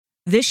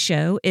This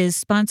show is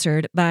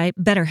sponsored by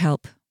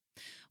BetterHelp.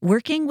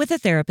 Working with a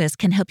therapist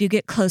can help you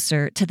get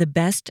closer to the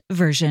best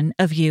version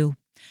of you.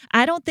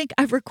 I don't think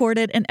I've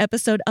recorded an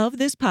episode of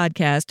this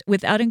podcast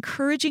without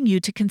encouraging you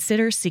to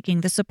consider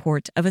seeking the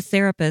support of a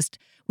therapist.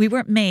 We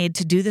weren't made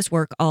to do this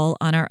work all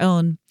on our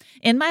own.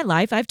 In my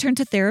life, I've turned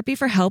to therapy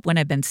for help when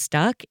I've been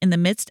stuck in the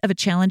midst of a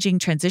challenging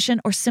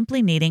transition or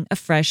simply needing a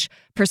fresh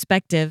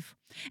perspective.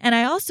 And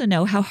I also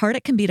know how hard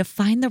it can be to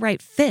find the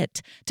right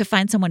fit, to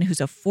find someone who's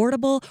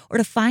affordable, or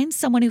to find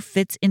someone who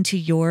fits into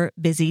your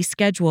busy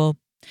schedule.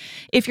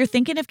 If you're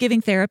thinking of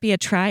giving therapy a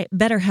try,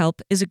 BetterHelp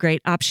is a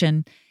great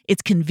option.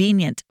 It's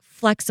convenient,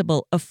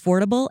 flexible,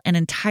 affordable, and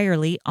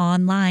entirely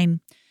online.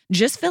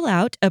 Just fill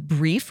out a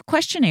brief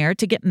questionnaire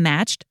to get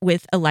matched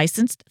with a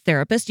licensed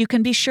therapist. You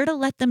can be sure to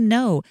let them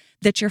know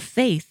that your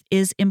faith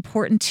is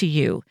important to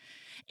you.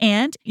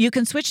 And you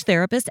can switch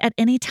therapists at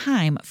any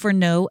time for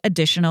no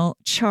additional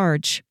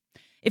charge.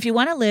 If you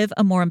want to live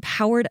a more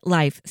empowered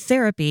life,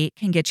 therapy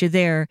can get you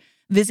there.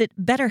 Visit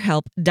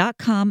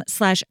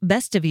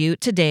betterhelp.com/bestofyou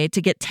today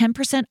to get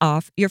 10%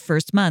 off your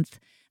first month.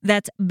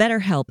 That's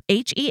BetterHelp,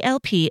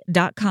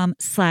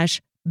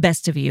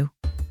 HELP.com/bestofyou.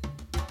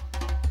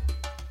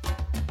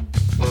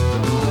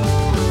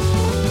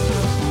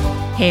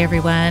 Hey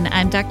everyone,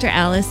 I'm Dr.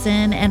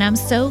 Allison, and I'm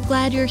so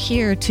glad you're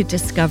here to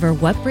discover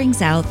what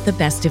brings out the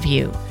best of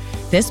you.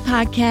 This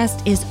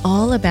podcast is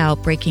all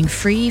about breaking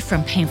free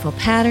from painful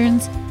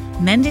patterns,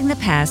 mending the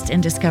past,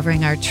 and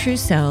discovering our true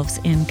selves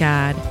in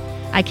God.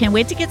 I can't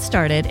wait to get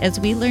started as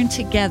we learn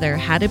together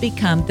how to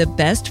become the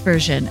best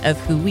version of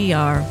who we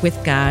are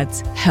with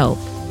God's help.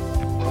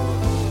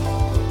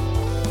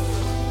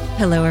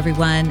 Hello,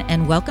 everyone,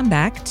 and welcome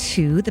back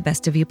to the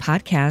Best of You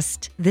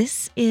podcast.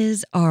 This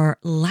is our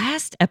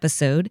last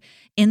episode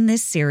in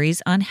this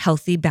series on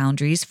healthy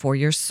boundaries for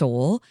your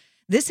soul.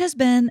 This has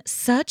been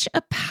such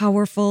a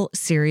powerful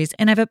series,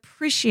 and I've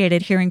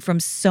appreciated hearing from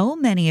so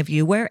many of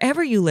you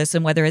wherever you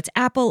listen, whether it's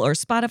Apple or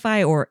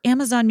Spotify or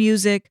Amazon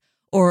Music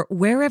or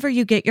wherever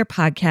you get your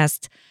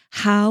podcasts,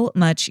 how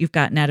much you've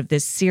gotten out of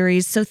this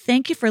series. So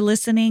thank you for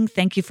listening.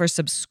 Thank you for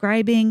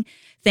subscribing.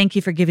 Thank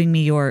you for giving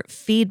me your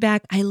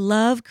feedback. I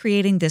love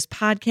creating this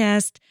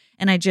podcast,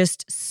 and I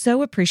just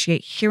so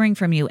appreciate hearing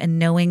from you and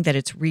knowing that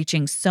it's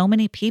reaching so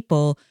many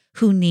people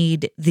who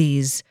need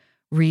these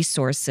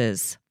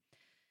resources.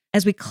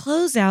 As we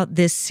close out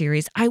this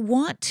series, I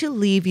want to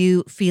leave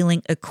you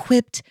feeling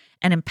equipped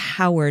and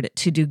empowered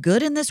to do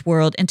good in this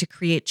world and to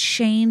create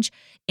change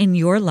in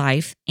your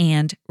life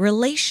and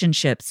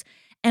relationships.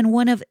 And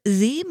one of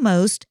the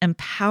most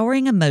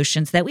empowering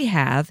emotions that we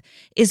have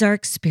is our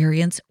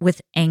experience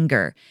with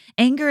anger.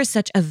 Anger is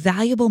such a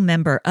valuable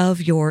member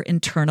of your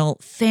internal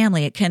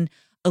family. It can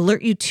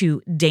alert you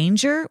to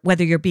danger,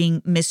 whether you're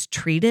being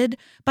mistreated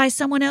by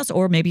someone else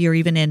or maybe you're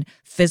even in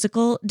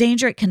physical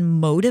danger. It can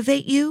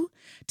motivate you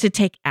to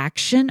take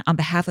action on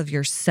behalf of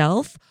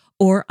yourself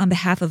or on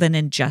behalf of an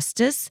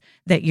injustice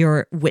that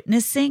you're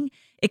witnessing.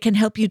 It can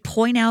help you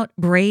point out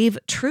brave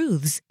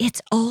truths.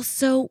 It's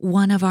also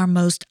one of our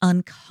most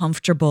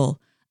uncomfortable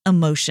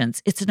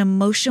emotions. It's an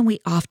emotion we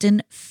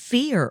often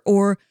fear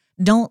or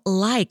don't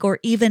like or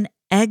even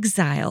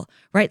exile,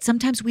 right?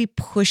 Sometimes we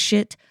push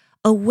it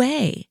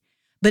away.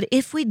 But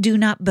if we do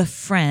not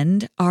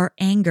befriend our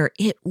anger,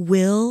 it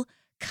will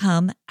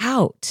come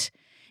out.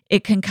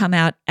 It can come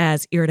out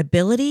as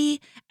irritability,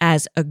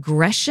 as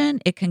aggression.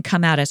 It can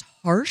come out as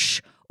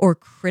harsh or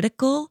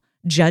critical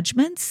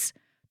judgments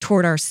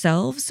toward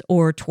ourselves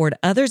or toward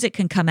others. It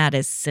can come out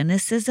as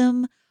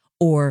cynicism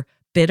or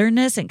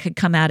bitterness. It can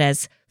come out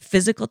as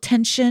physical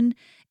tension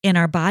in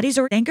our bodies,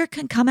 or anger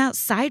can come out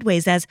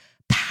sideways as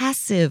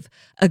passive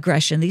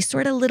aggression, these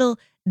sort of little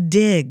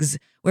digs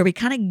where we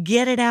kind of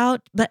get it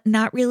out, but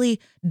not really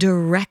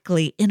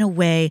directly in a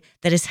way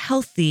that is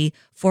healthy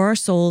for our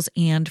souls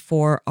and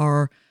for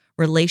our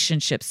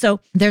relationships.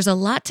 So there's a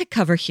lot to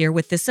cover here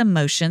with this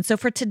emotion. So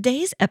for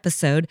today's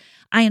episode,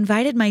 I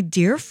invited my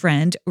dear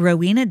friend,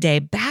 Rowena Day,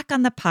 back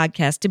on the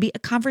podcast to be a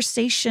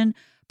conversation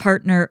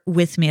partner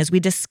with me as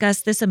we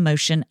discuss this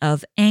emotion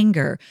of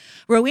anger.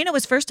 Rowena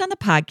was first on the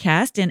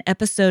podcast in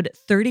episode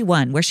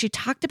 31, where she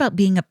talked about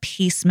being a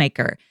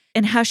peacemaker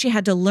and how she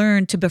had to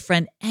learn to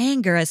befriend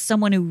anger as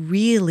someone who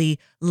really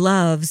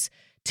loves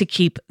to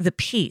keep the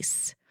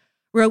peace.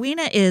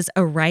 Rowena is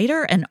a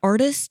writer, an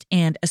artist,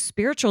 and a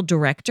spiritual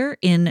director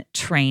in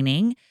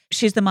training.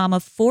 She's the mom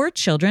of 4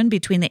 children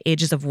between the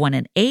ages of 1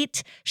 and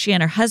 8. She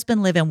and her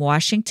husband live in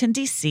Washington,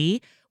 D.C.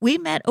 We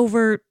met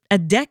over a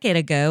decade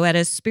ago at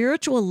a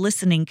spiritual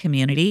listening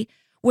community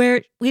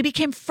where we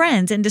became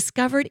friends and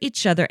discovered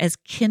each other as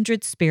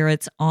kindred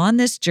spirits on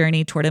this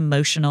journey toward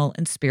emotional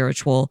and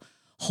spiritual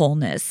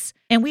wholeness.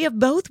 And we have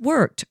both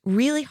worked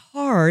really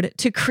hard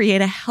to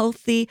create a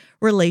healthy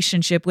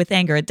relationship with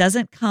anger. It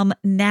doesn't come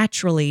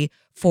naturally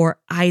for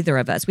either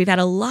of us. We've had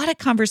a lot of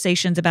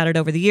conversations about it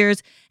over the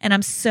years, and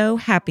I'm so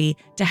happy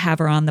to have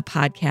her on the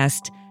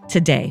podcast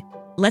today.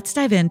 Let's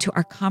dive into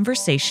our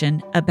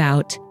conversation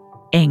about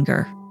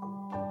anger.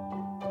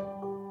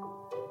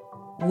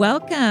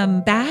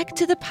 Welcome back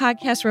to the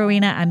podcast,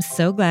 Rowena. I'm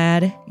so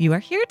glad you are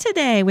here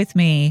today with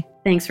me.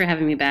 Thanks for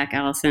having me back,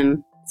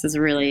 Allison. This is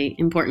a really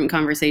important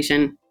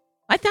conversation.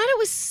 I thought it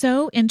was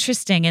so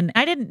interesting, and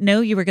I didn't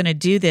know you were going to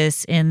do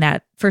this in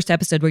that first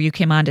episode where you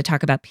came on to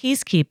talk about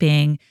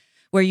peacekeeping,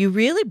 where you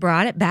really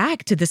brought it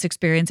back to this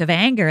experience of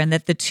anger, and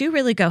that the two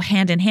really go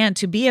hand in hand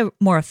to be a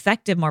more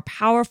effective, more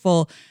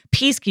powerful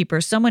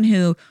peacekeeper, someone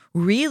who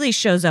really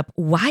shows up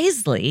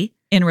wisely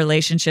in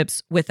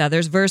relationships with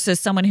others versus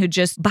someone who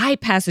just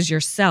bypasses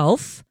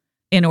yourself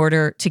in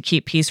order to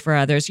keep peace for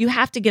others. You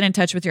have to get in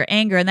touch with your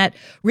anger. And that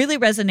really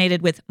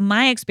resonated with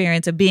my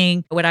experience of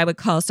being what I would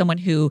call someone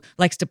who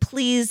likes to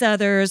please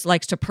others,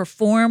 likes to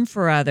perform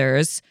for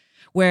others,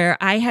 where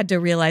I had to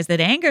realize that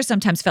anger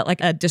sometimes felt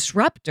like a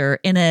disruptor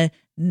in a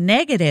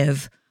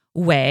negative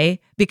way,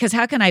 because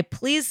how can I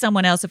please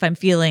someone else if I'm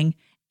feeling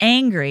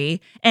angry?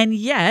 And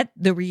yet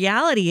the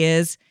reality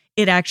is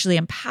it actually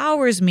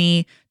empowers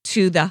me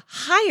to the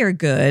higher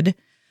good,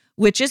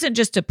 which isn't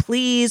just to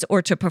please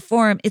or to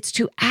perform, it's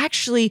to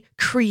actually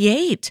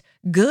create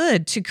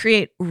good, to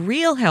create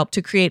real help,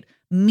 to create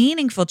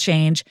meaningful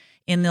change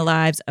in the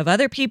lives of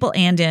other people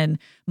and in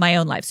my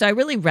own life. So I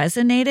really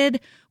resonated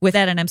with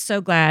that, and I'm so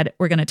glad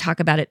we're going to talk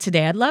about it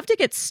today. I'd love to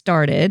get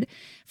started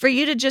for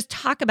you to just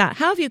talk about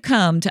how have you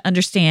come to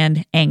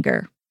understand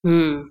anger?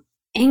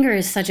 Anger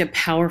is such a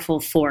powerful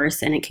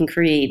force, and it can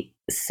create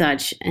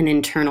such an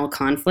internal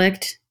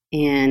conflict.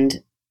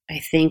 And I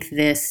think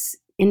this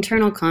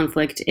internal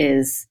conflict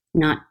is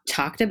not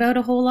talked about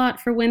a whole lot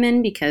for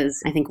women,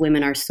 because I think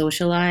women are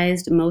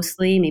socialized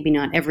mostly. Maybe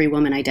not every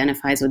woman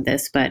identifies with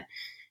this, but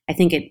I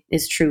think it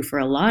is true for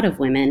a lot of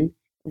women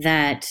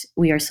that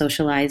we are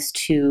socialized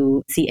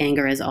to see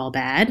anger as all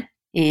bad.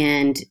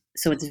 And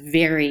so it's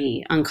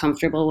very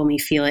uncomfortable when we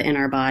feel it in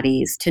our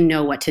bodies to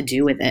know what to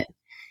do with it.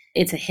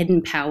 It's a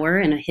hidden power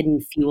and a hidden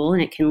fuel,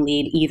 and it can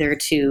lead either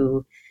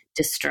to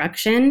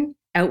destruction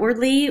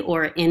outwardly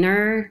or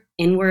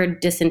inward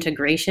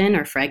disintegration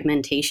or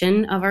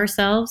fragmentation of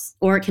ourselves,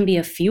 or it can be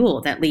a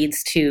fuel that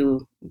leads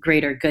to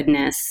greater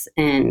goodness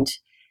and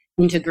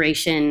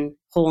integration,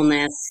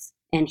 wholeness,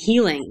 and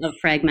healing of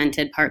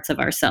fragmented parts of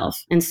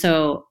ourselves. And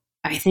so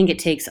I think it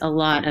takes a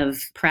lot of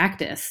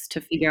practice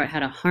to figure out how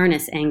to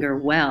harness anger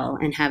well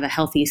and have a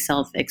healthy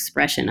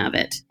self-expression of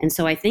it. And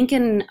so I think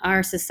in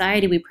our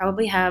society, we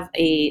probably have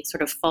a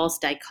sort of false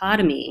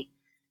dichotomy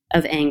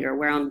of anger,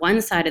 where on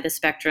one side of the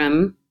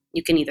spectrum,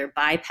 you can either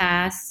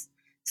bypass,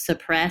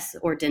 suppress,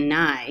 or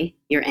deny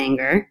your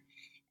anger.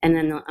 And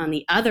then on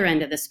the other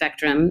end of the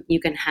spectrum, you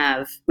can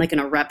have like an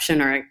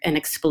eruption or an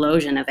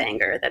explosion of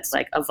anger that's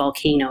like a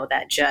volcano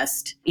that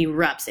just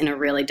erupts in a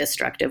really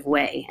destructive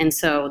way. And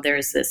so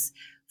there's this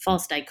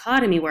false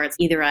dichotomy where it's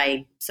either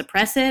I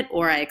suppress it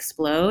or I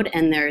explode.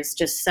 And there's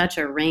just such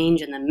a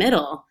range in the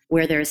middle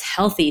where there's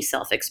healthy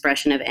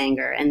self-expression of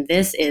anger. And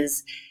this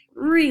is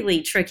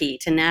really tricky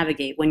to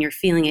navigate when you're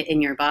feeling it in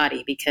your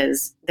body,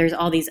 because there's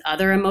all these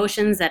other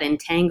emotions that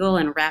entangle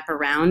and wrap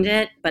around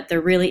it, but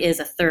there really is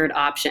a third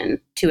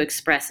option to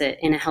express it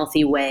in a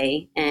healthy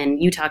way.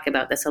 And you talk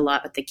about this a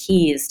lot, but the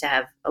key is to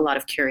have a lot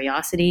of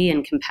curiosity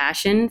and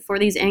compassion for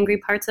these angry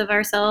parts of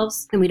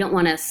ourselves. And we don't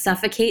want to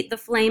suffocate the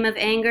flame of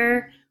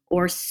anger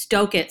or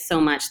stoke it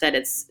so much that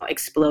it's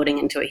exploding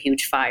into a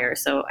huge fire.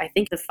 So I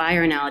think the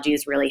fire analogy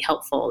is really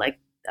helpful. Like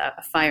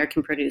a fire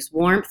can produce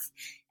warmth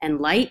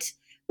and light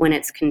when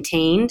it's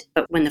contained,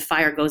 but when the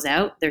fire goes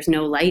out, there's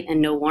no light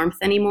and no warmth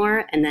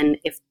anymore. And then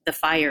if the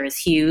fire is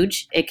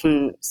huge, it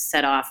can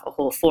set off a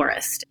whole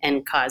forest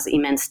and cause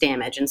immense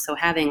damage. And so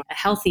having a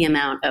healthy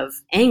amount of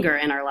anger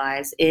in our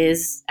lives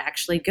is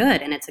actually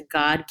good. And it's a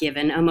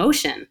God-given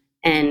emotion.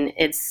 And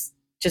it's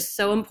just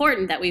so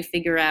important that we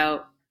figure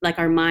out, like,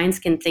 our minds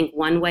can think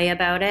one way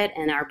about it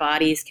and our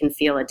bodies can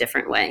feel a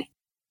different way.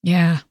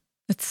 Yeah,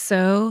 it's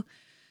so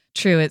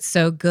true. It's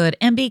so good.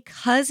 And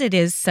because it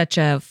is such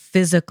a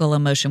physical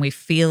emotion, we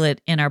feel it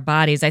in our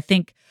bodies. I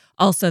think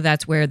also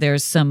that's where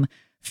there's some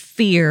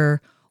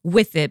fear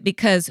with it,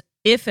 because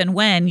if and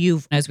when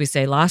you've, as we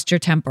say, lost your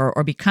temper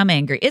or become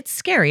angry, it's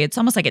scary. It's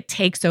almost like it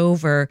takes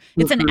over.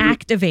 It's an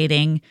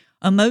activating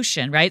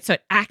emotion, right? So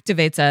it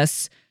activates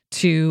us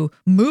to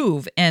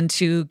move and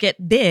to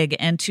get big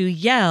and to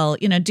yell,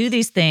 do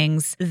these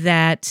things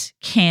that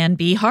can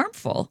be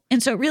harmful.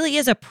 And so it really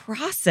is a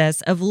process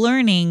of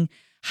learning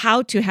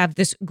how to have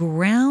this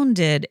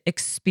grounded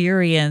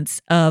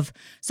experience of,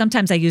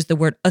 sometimes I use the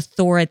word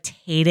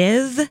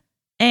authoritative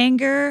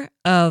anger,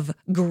 of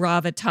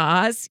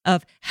gravitas,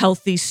 of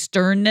healthy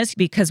sternness,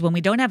 because when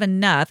we don't have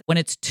enough, when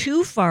it's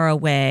too far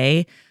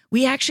away,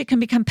 we actually can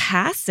become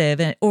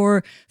passive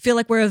or feel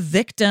like we're a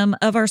victim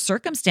of our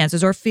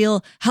circumstances or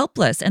feel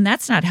helpless. And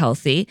that's not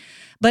healthy.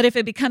 But if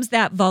it becomes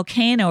that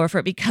volcano, or if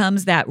it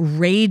becomes that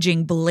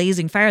raging,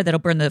 blazing fire that'll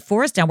burn the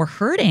forest down, we're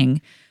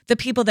hurting the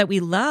people that we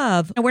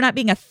love, and we're not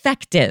being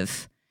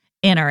effective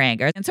in our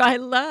anger. And so I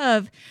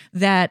love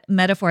that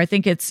metaphor. I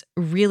think it's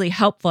really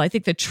helpful. I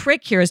think the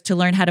trick here is to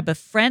learn how to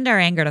befriend our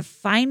anger, to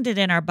find it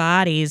in our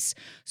bodies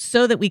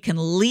so that we can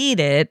lead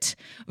it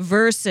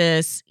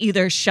versus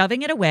either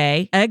shoving it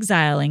away,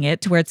 exiling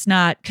it to where it's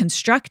not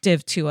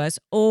constructive to us,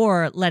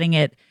 or letting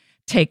it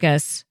take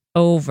us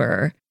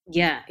over.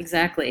 Yeah,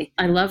 exactly.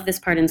 I love this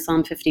part in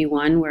Psalm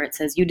 51 where it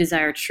says, "You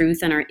desire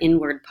truth in our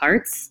inward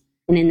parts,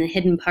 and in the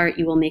hidden part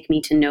you will make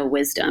me to know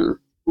wisdom."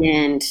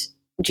 And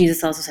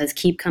Jesus also says,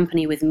 "Keep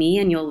company with me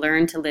and you'll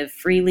learn to live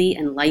freely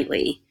and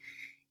lightly."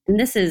 And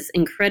this is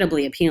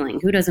incredibly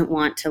appealing. Who doesn't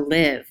want to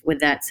live with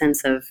that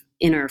sense of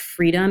inner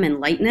freedom and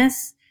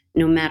lightness,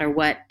 no matter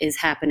what is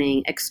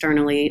happening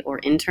externally or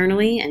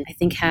internally? And I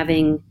think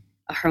having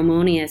a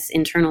harmonious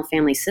internal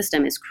family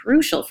system is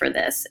crucial for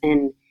this.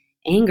 And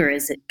anger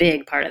is a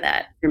big part of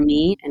that for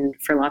me and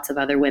for lots of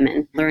other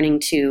women. Learning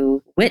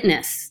to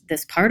witness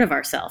this part of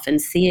ourselves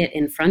and see it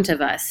in front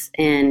of us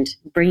and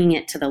bringing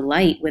it to the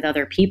light with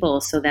other people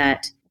so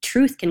that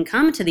truth can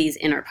come to these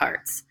inner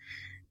parts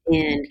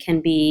and can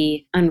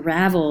be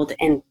unraveled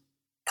and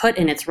put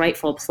in its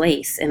rightful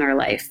place in our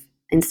life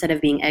instead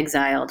of being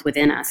exiled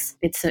within us.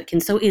 It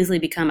can so easily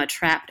become a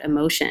trapped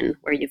emotion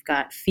where you've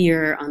got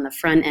fear on the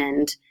front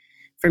end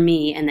for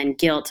me and then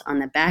guilt on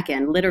the back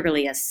end,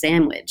 literally a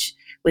sandwich,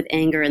 with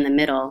anger in the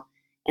middle,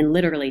 and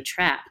literally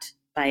trapped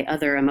by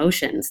other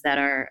emotions that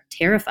are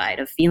terrified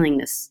of feeling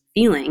this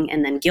feeling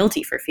and then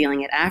guilty for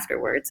feeling it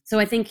afterwards. So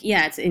I think,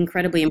 it's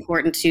incredibly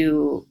important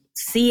to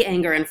see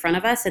anger in front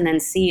of us and then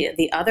see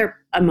the other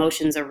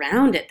emotions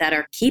around it that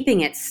are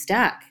keeping it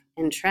stuck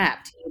and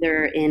trapped,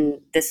 either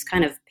in this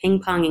kind of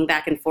ping-ponging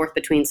back and forth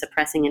between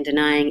suppressing and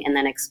denying and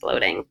then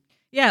exploding.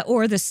 Yeah,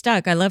 or the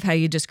stuck. I love how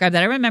you describe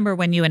that. I remember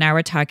when you and I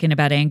were talking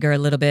about anger a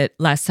little bit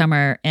last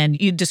summer, and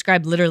you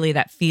described literally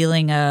that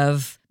feeling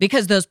of,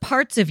 because those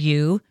parts of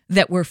you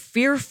that were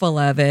fearful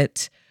of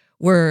it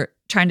were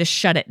trying to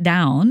shut it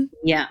down.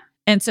 Yeah.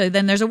 And so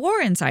then there's a war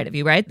inside of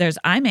you, right? There's,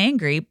 I'm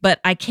angry, but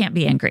I can't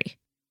be angry.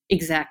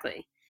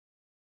 Exactly.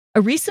 A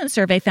recent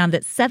survey found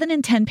that 7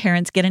 in 10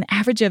 parents get an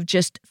average of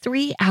just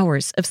 3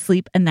 hours of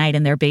sleep a night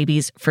in their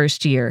baby's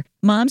first year.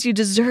 Moms, you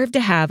deserve to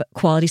have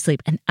quality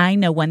sleep, and I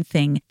know one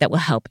thing that will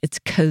help. It's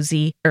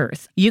Cozy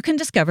Earth. You can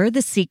discover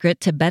the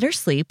secret to better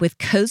sleep with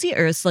Cozy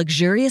Earth's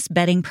luxurious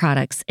bedding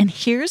products. And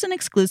here's an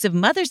exclusive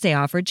Mother's Day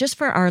offer just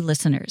for our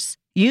listeners.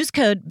 Use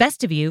code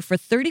BESTOFYOU for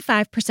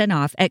 35%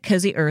 off at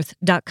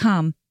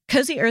CozyEarth.com.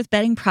 Cozy Earth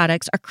bedding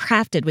products are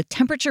crafted with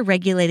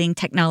temperature-regulating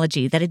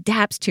technology that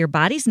adapts to your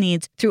body's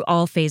needs through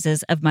all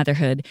phases of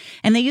motherhood.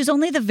 And they use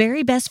only the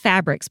very best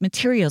fabrics,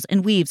 materials,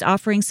 and weaves,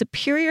 offering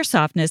superior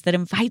softness that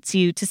invites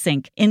you to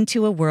sink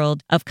into a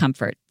world of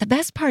comfort. The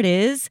best part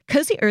is,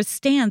 Cozy Earth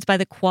stands by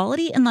the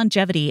quality and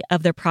longevity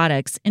of their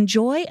products.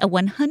 Enjoy a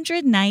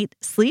 100-night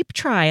sleep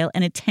trial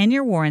and a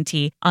 10-year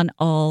warranty on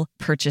all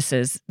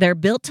purchases. They're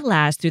built to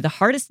last through the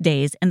hardest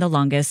days and the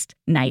longest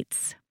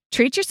nights.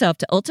 Treat yourself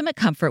to ultimate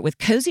comfort with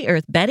Cozy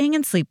Earth bedding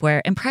and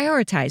sleepwear, and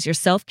prioritize your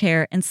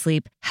self-care and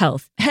sleep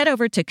health. Head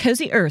over to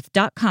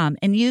CozyEarth.com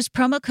and use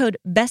promo code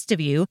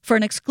BESTOFYOU for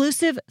an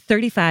exclusive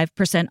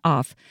 35%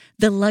 off.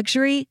 The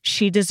luxury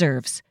she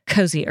deserves.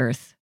 Cozy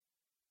Earth.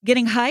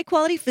 Getting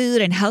high-quality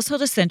food and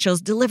household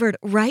essentials delivered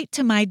right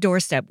to my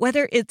doorstep,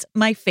 whether it's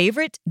my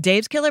favorite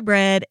Dave's Killer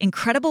Bread,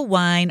 incredible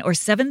wine, or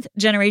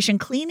 7th-generation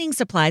cleaning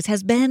supplies,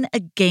 has been a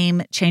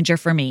game changer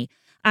for me.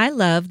 I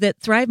love that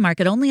Thrive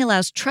Market only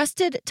allows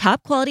trusted,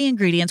 top-quality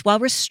ingredients while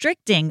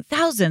restricting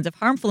thousands of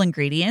harmful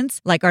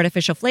ingredients like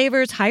artificial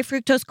flavors,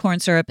 high-fructose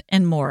corn syrup,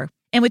 and more.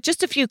 And with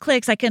just a few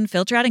clicks, I can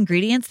filter out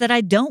ingredients that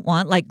I don't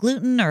want, like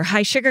gluten or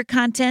high-sugar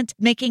content,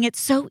 making it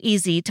so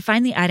easy to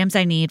find the items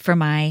I need for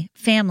my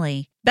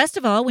family. Best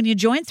of all, when you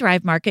join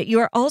Thrive Market, you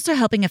are also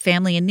helping a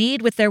family in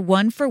need with their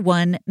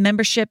 1-for-1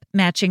 membership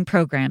matching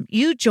program.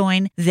 You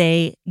join,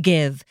 they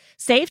give.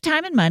 Save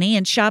time and money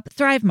and shop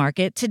Thrive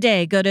Market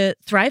today. Go to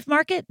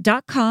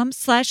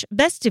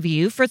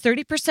thrivemarket.com/bestofyou for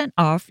 30%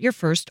 off your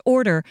first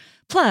order,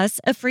 plus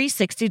a free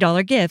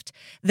 $60 gift.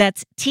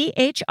 That's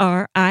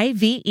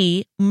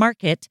THRIVE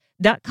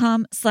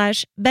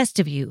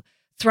market.com/bestofyou.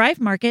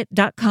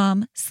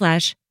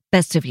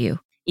 thrivemarket.com/bestofyou.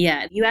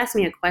 Yeah, you asked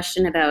me a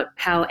question about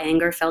how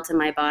anger felt in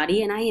my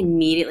body, and I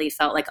immediately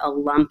felt like a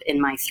lump in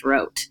my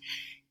throat.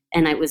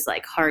 And it was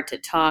like hard to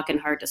talk and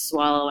hard to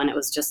swallow. And it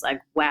was just like,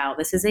 wow,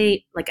 this is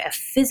a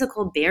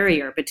physical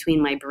barrier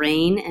between my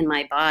brain and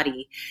my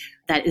body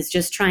that is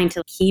just trying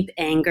to keep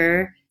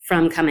anger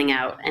from coming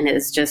out. And it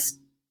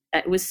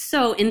was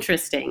so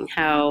interesting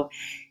how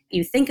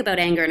you think about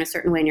anger in a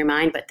certain way in your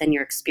mind, but then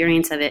your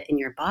experience of it in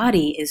your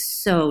body is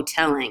so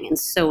telling and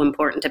so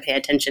important to pay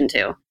attention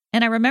to.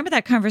 And I remember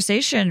that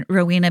conversation,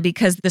 Rowena,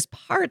 because this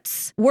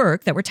parts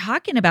work that we're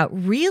talking about,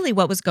 really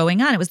what was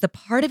going on, it was the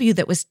part of you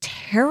that was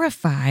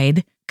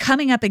terrified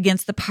coming up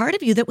against the part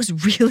of you that was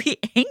really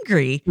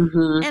angry.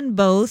 Mm-hmm. And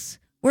both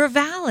were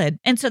valid.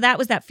 And so that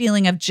was that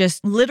feeling of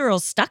just literal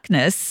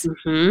stuckness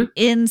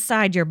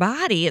inside your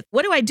body.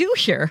 What do I do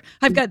here?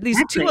 I've got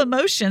these two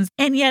emotions,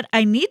 and yet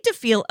I need to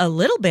feel a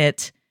little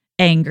bit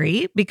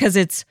angry because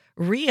it's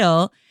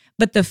real.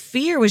 but the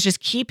fear was just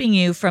keeping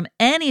you from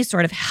any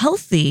sort of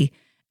healthy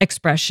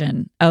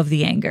expression of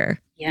the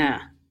anger. Yeah.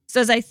 So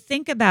as I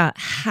think about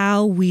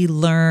how we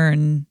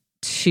learn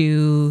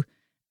to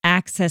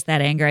access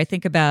that anger, I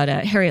think about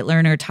Harriet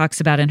Lerner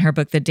talks about in her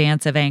book, The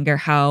Dance of Anger,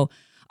 how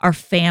our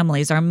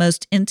families, our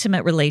most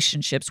intimate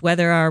relationships,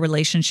 whether our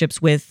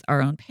relationships with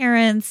our own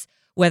parents,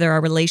 whether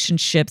our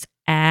relationships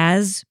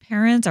as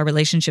parents, our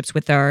relationships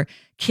with our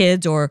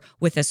kids or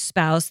with a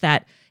spouse,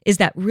 that is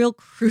that real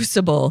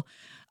crucible,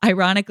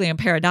 ironically and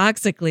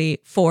paradoxically,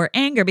 for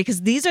anger,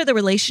 because these are the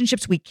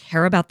relationships we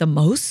care about the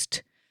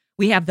most.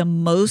 We have the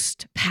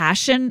most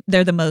passion.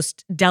 They're the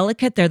most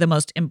delicate. They're the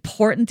most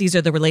important. These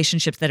are the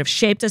relationships that have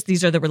shaped us.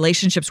 These are the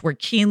relationships we're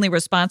keenly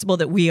responsible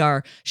that we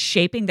are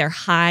shaping. They're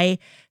high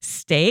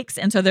stakes.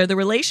 And so they're the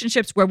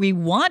relationships where we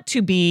want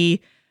to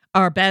be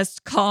our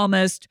best,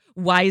 calmest,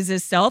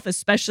 wisest self,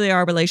 especially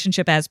our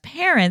relationship as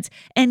parents.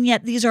 And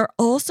yet these are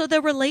also the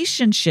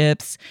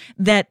relationships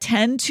that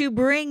tend to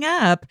bring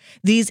up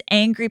these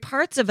angry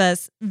parts of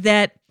us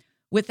that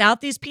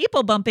without these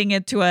people bumping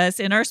into us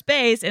in our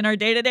space, in our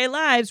day-to-day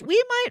lives,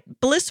 we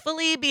might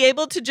blissfully be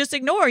able to just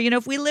ignore.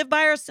 If we live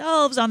by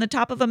ourselves on the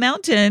top of a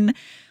mountain,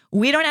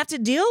 we don't have to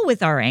deal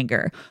with our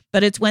anger.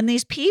 But it's when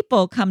these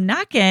people come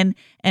knocking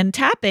and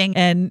tapping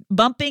and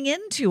bumping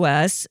into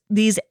us,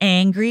 these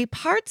angry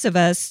parts of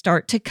us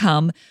start to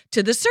come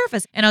to the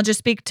surface. And I'll just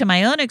speak to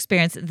my own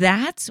experience.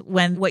 That's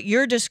when what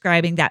you're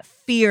describing, that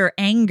fear,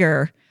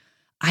 anger,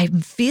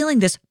 I'm feeling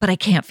this, but I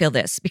can't feel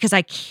this because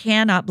I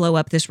cannot blow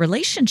up this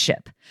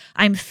relationship.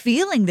 I'm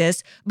feeling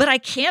this, but I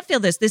can't feel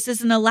this. This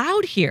isn't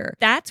allowed here.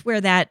 That's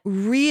where that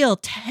real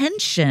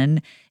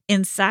tension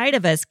inside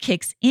of us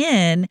kicks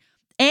in.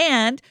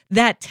 And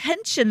that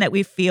tension that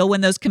we feel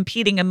when those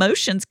competing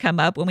emotions come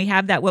up, when we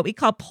have that, what we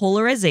call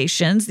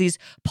polarizations, these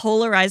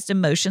polarized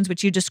emotions,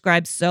 which you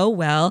described so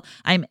well.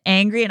 I'm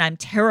angry and I'm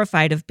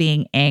terrified of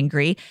being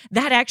angry.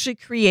 That actually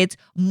creates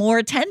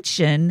more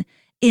tension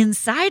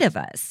inside of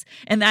us.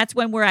 And that's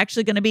when we're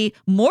actually going to be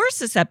more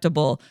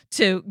susceptible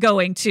to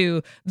going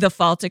to the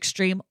fault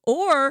extreme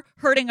or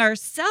hurting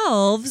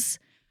ourselves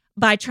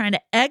by trying to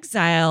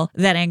exile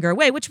that anger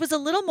away, which was a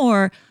little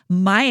more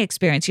my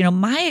experience.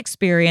 My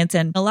experience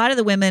and a lot of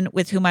the women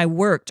with whom I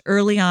worked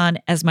early on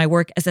as my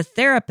work as a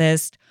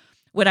therapist,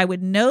 what I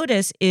would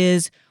notice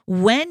is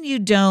when you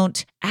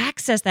don't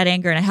access that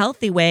anger in a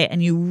healthy way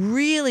and you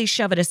really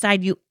shove it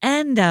aside, you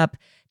end up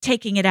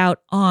taking it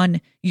out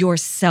on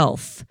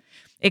yourself.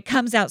 It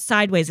comes out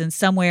sideways in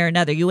some way or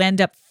another. You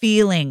end up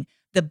feeling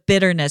the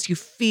bitterness, you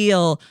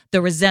feel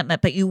the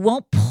resentment, but you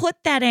won't put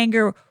that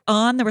anger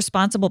on the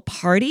responsible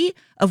party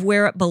of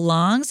where it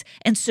belongs.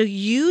 And so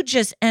you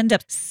just end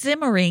up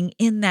simmering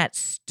in that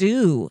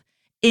stew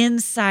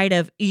inside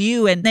of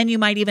you. And then you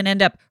might even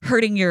end up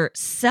hurting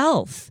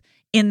yourself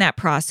in that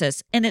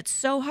process. And it's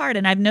so hard.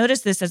 And I've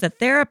noticed this as a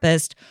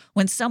therapist,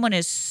 when someone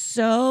is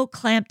so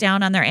clamped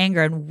down on their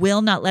anger and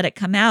will not let it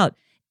come out,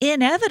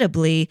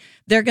 inevitably,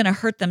 they're going to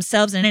hurt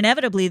themselves. And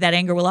inevitably, that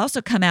anger will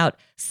also come out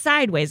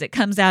sideways. It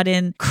comes out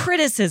in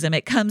criticism.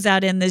 It comes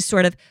out in this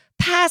sort of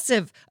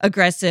passive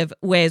aggressive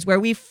ways where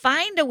we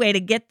find a way to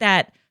get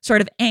that sort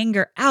of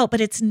anger out,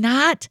 but it's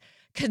not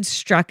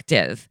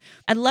constructive.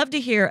 I'd love to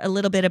hear a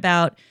little bit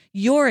about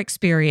your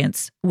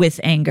experience with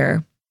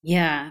anger.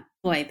 Yeah.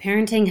 Boy,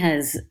 parenting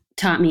has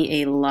taught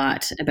me a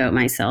lot about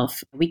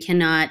myself. We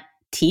cannot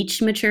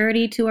teach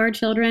maturity to our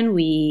children.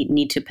 We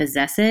need to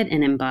possess it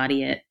and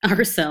embody it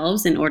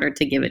ourselves in order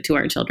to give it to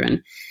our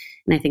children.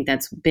 And I think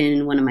that's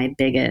been one of my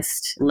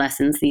biggest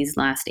lessons these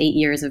last 8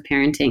 years of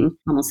parenting,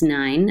 almost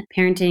 9.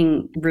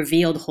 Parenting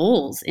revealed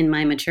holes in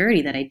my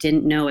maturity that I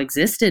didn't know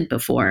existed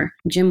before.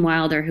 Jim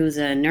Wilder, who's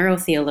a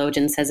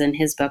neurotheologian, says in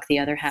his book, The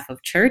Other Half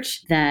of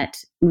Church, that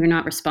we're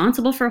not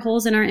responsible for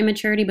holes in our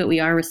immaturity, but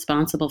we are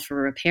responsible for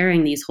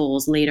repairing these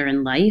holes later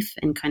in life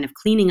and kind of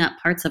cleaning up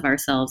parts of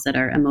ourselves that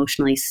are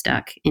emotionally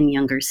stuck in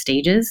younger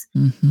stages.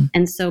 Mm-hmm.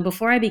 And so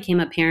before I became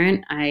a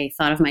parent, I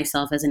thought of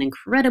myself as an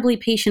incredibly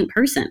patient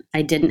person.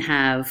 I didn't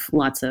have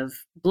lots of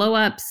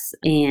blow-ups,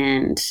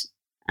 and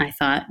I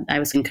thought I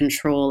was in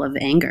control of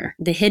anger.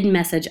 The hidden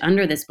message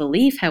under this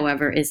belief,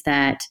 however, is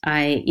that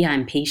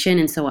I'm patient,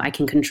 and so I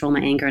can control my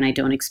anger and I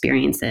don't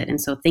experience it. And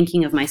so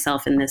thinking of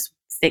myself in this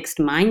fixed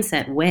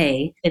mindset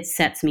way, it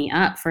sets me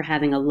up for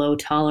having a low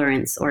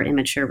tolerance or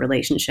immature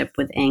relationship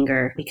with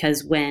anger.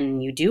 Because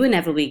when you do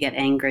inevitably get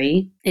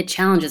angry, it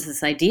challenges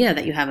this idea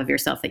that you have of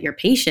yourself, that you're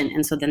patient.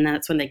 And so then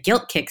that's when the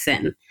guilt kicks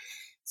in.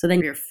 So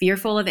then you're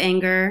fearful of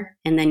anger,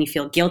 and then you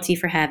feel guilty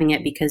for having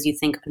it because you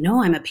think,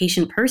 no, I'm a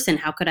patient person.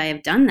 How could I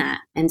have done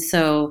that? And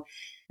so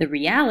the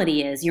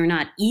reality is you're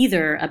not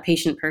either a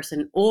patient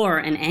person or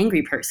an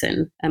angry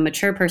person. A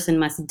mature person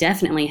must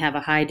definitely have a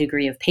high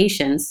degree of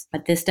patience,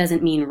 but this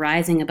doesn't mean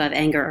rising above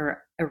anger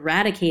or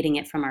eradicating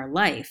it from our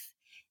life.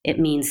 It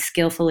means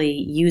skillfully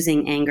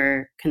using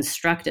anger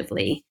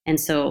constructively. And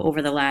so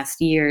over the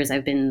last years,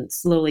 I've been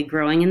slowly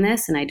growing in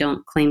this, and I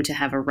don't claim to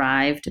have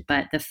arrived,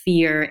 but the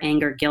fear,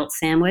 anger, guilt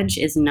sandwich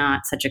is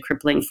not such a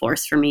crippling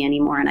force for me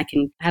anymore. And I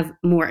can have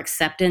more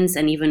acceptance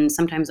and even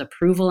sometimes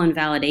approval and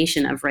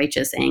validation of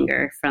righteous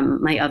anger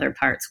from my other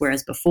parts.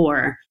 Whereas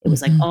before, it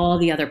was like all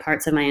the other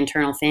parts of my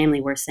internal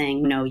family were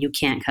saying, no, you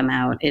can't come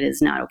out. It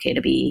is not okay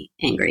to be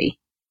angry.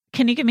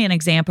 Can you give me an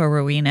example,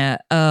 Rowena,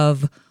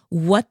 of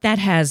what that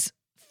has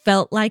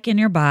felt like in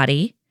your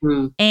body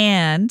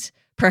and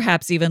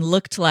perhaps even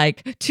looked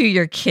like to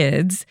your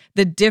kids,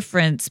 the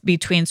difference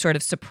between sort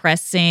of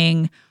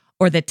suppressing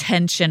or the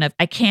tension of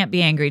I can't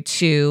be angry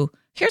to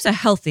here's a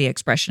healthy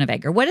expression of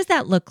anger. What does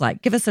that look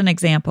like? Give us an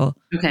example.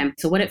 Okay.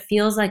 So what it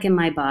feels like in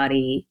my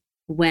body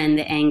when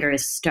the anger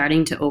is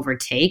starting to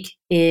overtake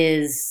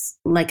is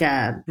like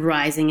a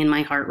rising in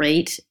my heart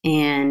rate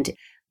and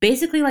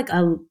basically like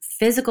a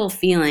physical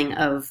feeling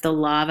of the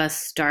lava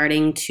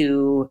starting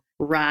to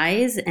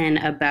rise and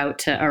about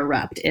to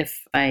erupt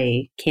if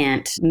I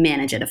can't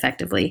manage it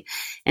effectively.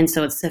 And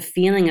so it's a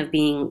feeling of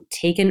being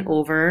taken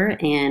over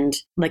and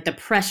like the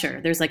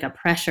pressure, there's like a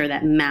pressure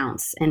that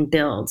mounts and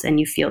builds and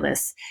you feel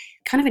this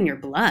kind of in your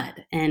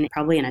blood and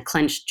probably in a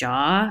clenched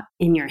jaw,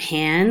 in your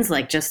hands,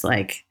 like just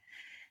like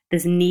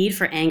this need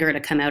for anger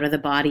to come out of the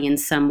body in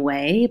some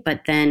way.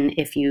 But then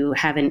if you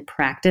haven't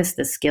practiced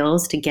the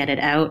skills to get it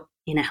out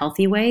in a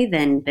healthy way,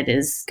 then it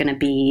is going to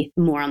be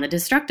more on the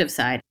destructive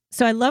side.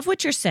 So I love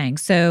what you're saying.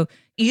 So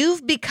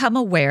you've become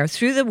aware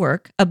through the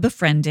work of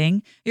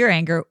befriending your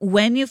anger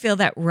when you feel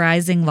that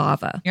rising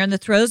lava. You're in the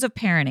throes of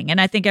parenting. And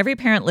I think every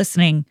parent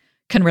listening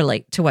can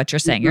relate to what you're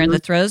saying. You're in the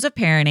throes of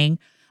parenting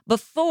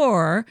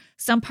before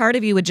some part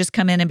of you would just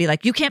come in and be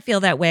like, you can't feel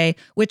that way,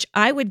 which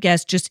I would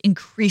guess just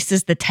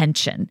increases the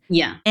tension.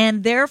 Yeah.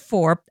 And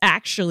therefore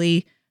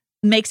actually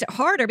makes it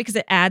harder because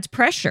it adds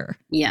pressure.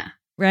 Yeah.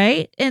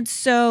 Right? And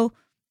so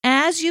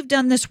as you've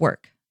done this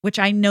work, which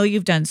I know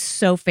you've done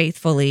so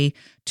faithfully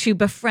to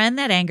befriend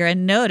that anger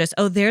and notice,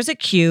 oh, there's a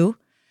cue.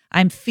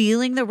 I'm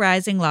feeling the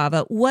rising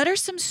lava. What are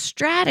some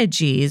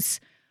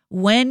strategies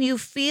when you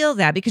feel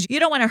that? Because you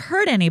don't want to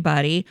hurt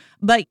anybody,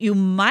 but you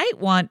might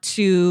want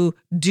to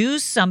do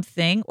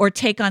something or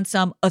take on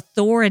some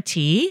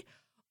authority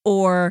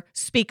or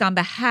speak on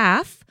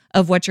behalf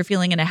of what you're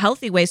feeling in a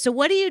healthy way. So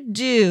what do you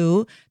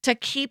do to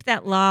keep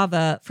that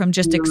lava from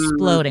just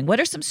exploding? What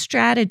are some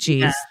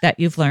strategies that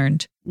you've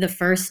learned? The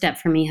first step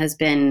for me has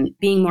been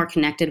being more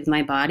connected with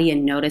my body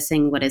and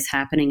noticing what is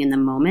happening in the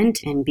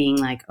moment and being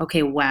like,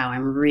 okay, wow,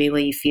 I'm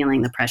really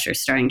feeling the pressure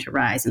starting to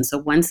rise. And so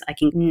once I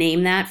can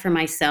name that for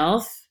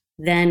myself,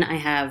 then I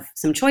have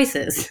some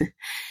choices.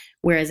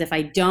 Whereas if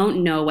I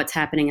don't know what's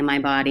happening in my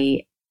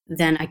body,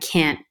 then I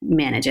can't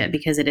manage it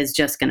because it is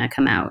just going to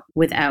come out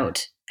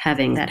without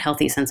having that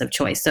healthy sense of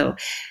choice. So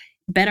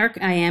better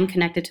I am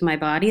connected to my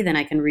body, then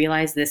I can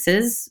realize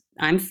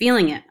I'm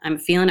feeling it. I'm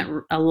feeling it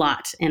a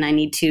lot. And I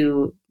need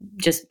to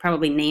just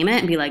probably name it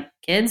and be like,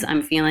 kids,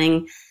 I'm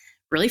feeling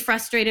really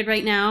frustrated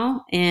right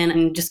now. And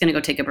I'm just going to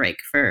go take a break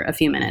for a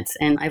few minutes.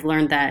 And I've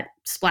learned that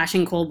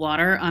splashing cold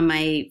water on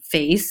my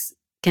face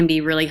can be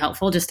really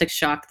helpful just to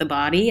shock the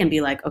body and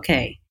be like,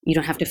 okay, you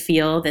don't have to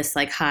feel this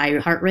like high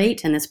heart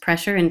rate and this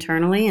pressure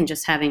internally. And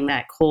just having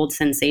that cold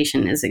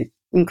sensation is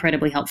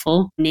incredibly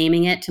helpful.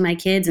 Naming it to my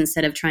kids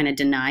instead of trying to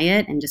deny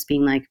it and just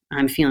being like,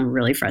 I'm feeling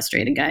really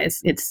frustrated, guys.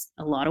 It's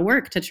a lot of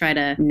work to try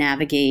to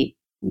navigate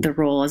the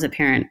role as a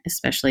parent,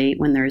 especially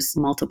when there's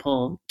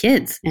multiple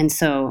kids. And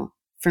so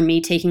for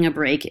me, taking a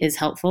break is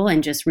helpful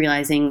and just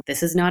realizing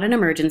this is not an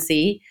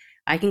emergency.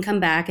 I can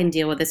come back and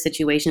deal with the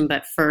situation,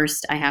 but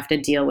first I have to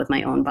deal with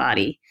my own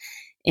body.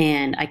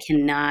 And I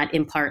cannot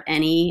impart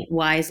any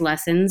wise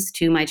lessons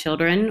to my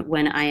children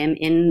when I am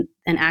in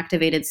an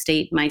activated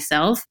state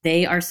myself.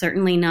 They are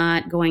certainly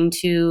not going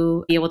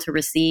to be able to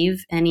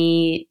receive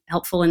any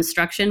helpful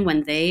instruction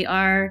when they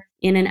are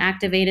in an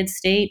activated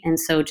state. And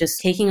so just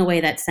taking away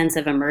that sense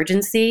of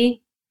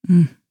emergency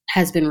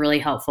has been really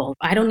helpful.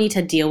 I don't need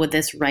to deal with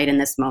this right in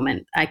this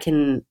moment. I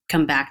can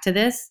come back to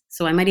this.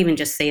 So I might even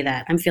just say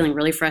that I'm feeling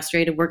really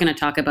frustrated. We're going to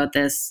talk about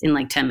this in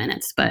like 10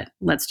 minutes, but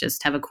let's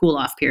just have a cool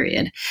off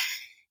period.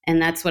 And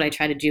that's what I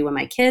try to do with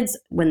my kids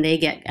when they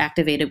get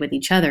activated with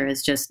each other,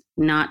 is just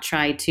not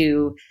try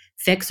to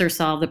fix or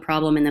solve the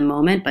problem in the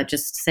moment, but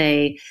just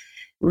say,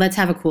 let's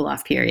have a cool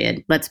off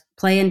period. Let's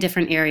play in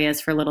different areas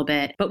for a little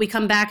bit, but we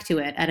come back to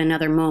it at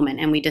another moment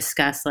and we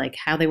discuss like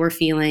how they were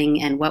feeling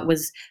and what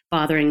was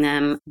bothering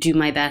them. Do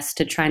my best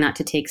to try not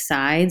to take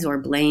sides or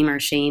blame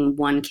or shame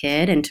one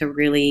kid and to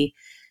really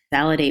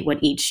validate what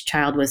each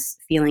child was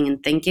feeling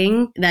and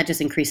thinking. That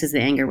just increases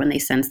the anger when they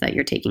sense that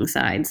you're taking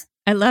sides.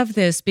 I love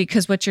this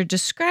because what you're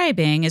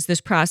describing is this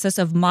process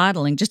of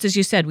modeling. Just as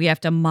you said, we have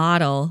to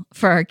model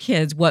for our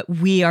kids what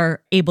we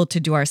are able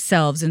to do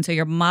ourselves. And so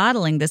you're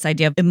modeling this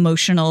idea of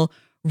emotional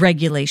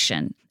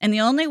regulation. And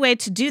the only way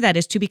to do that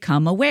is to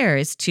become aware,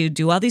 is to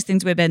do all these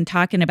things we've been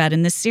talking about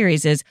in this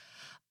series is,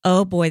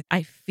 oh boy,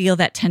 I feel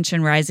that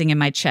tension rising in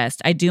my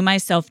chest. I do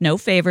myself no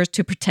favors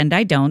to pretend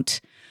I don't.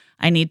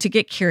 I need to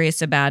get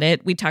curious about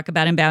it. We talk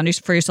about in Boundaries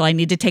for Your Soul, I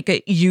need to take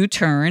a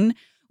U-turn,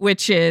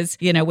 which is,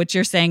 what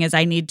you're saying is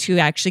I need to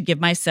actually give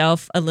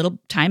myself a little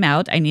time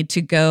out. I need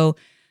to go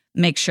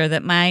make sure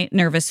that my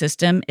nervous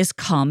system is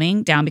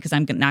calming down because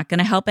I'm not going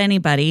to help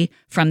anybody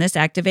from this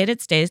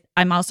activated state.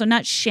 I'm also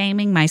not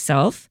shaming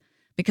myself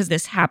because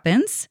this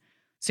happens.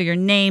 So you're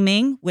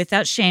naming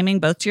without shaming,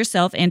 both to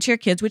yourself and to your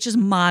kids, which is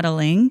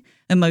modeling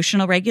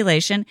emotional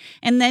regulation.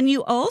 And then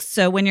you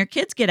also, when your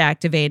kids get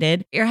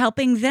activated, you're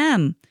helping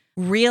them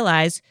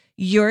realize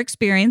you're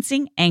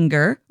experiencing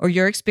anger or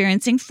you're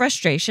experiencing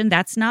frustration.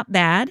 That's not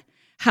bad.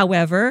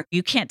 However,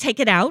 you can't take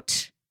it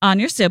out on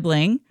your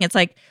sibling. It's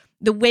like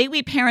the way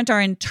we parent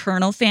our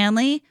internal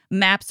family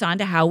maps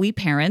onto how we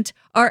parent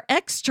our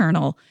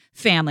external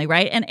family,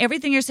 right? And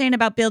everything you're saying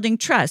about building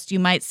trust, you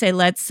might say,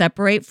 let's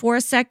separate for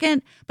a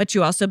second, but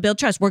you also build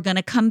trust. We're going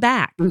to come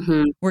back.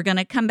 Mm-hmm. We're going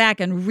to come back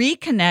and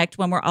reconnect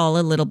when we're all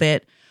a little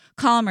bit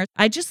calmer.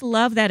 I just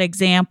love that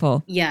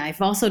example. Yeah,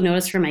 I've also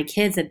noticed for my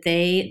kids that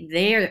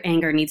their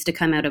anger needs to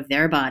come out of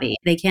their body.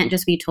 They can't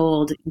just be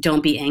told,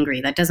 don't be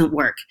angry. That doesn't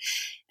work.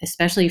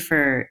 Especially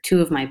for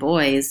two of my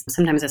boys,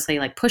 sometimes I say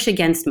like, push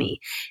against me,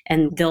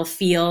 and they'll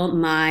feel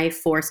my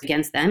force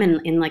against them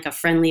in like a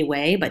friendly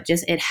way, but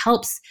just it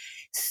helps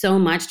so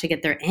much to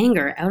get their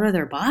anger out of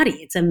their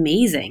body. It's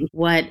amazing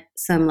what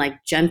some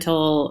like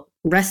gentle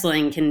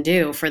wrestling can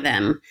do for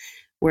them,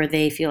 where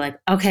they feel like,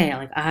 okay,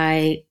 like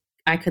I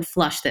could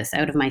flush this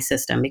out of my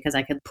system because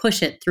I could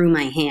push it through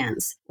my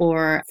hands.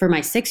 Or for my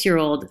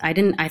 6-year-old,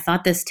 I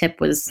thought this tip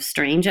was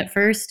strange at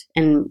first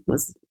and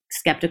was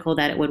skeptical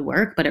that it would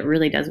work, but it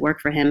really does work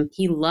for him.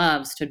 He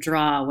loves to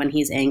draw when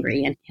he's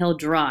angry, and he'll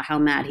draw how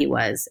mad he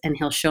was, and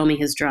he'll show me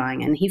his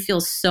drawing, and he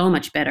feels so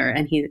much better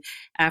and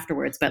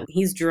afterwards, but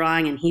he's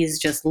drawing and he's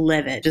just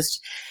livid,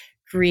 just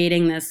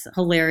creating this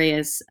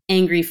hilarious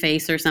angry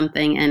face or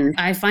something. And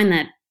I find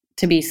that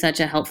to be such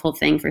a helpful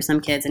thing for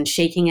some kids, and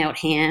shaking out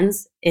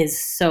hands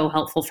is so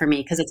helpful for me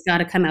because it's got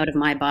to come out of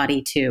my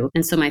body too.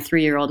 And so my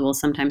 3-year-old will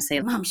sometimes say,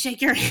 Mom,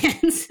 shake your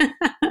hands.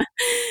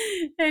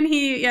 And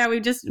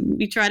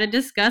we try to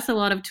discuss a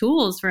lot of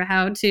tools for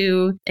how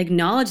to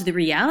acknowledge the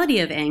reality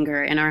of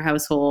anger in our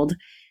household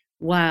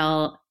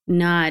while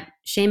not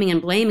shaming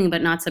and blaming,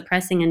 but not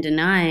suppressing and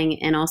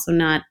denying, and also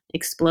not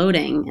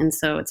exploding. And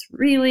so it's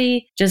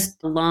really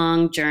just a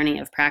long journey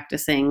of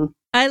practicing.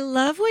 I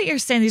love what you're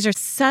saying. These are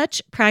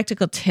such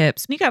practical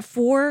tips. You got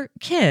 4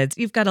 kids.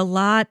 You've got a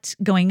lot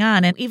going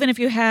on. And even if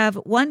you have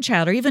one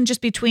child, or even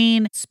just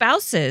between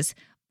spouses,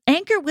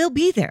 anger will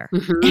be there.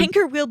 Mm-hmm.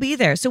 Anger will be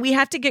there. So we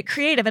have to get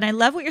creative. And I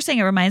love what you're saying.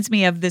 It reminds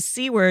me of the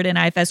C word in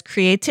IFS,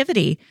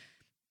 creativity.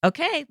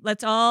 Okay,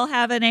 let's all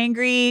have an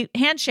angry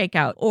handshake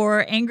out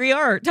or angry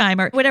art time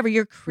or whatever.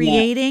 You're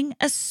creating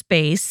a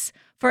space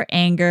for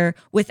anger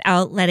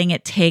without letting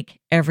it take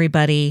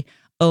everybody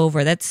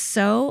over. That's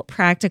so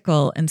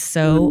practical and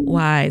so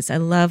wise. I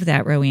love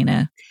that,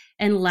 Rowena.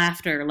 And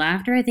laughter.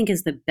 Laughter, I think,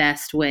 is the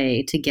best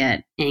way to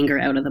get anger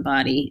out of the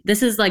body.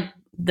 This is like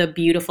the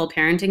beautiful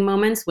parenting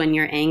moments when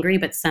you're angry,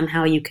 but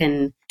somehow you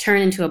can turn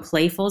into a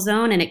playful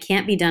zone, and it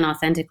can't be done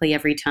authentically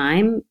every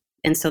time.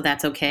 And so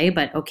that's okay.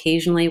 But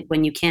occasionally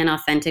when you can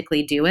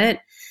authentically do it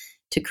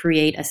to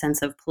create a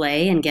sense of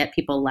play and get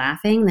people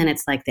laughing, then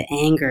it's like the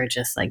anger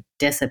just like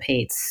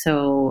dissipates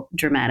so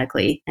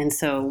dramatically. And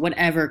so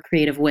whatever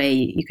creative way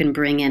you can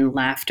bring in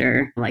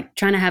laughter, like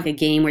trying to have a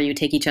game where you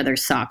take each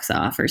other's socks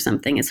off or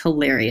something is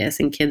hilarious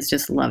and kids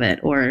just love it.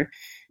 Or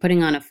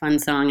putting on a fun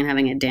song and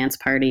having a dance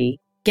party,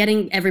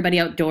 getting everybody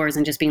outdoors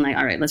and just being like,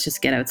 all right, let's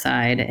just get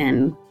outside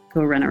and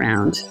go run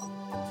around.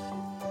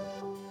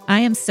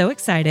 I am so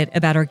excited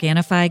about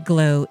Organifi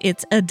Glow.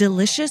 It's a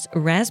delicious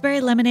raspberry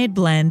lemonade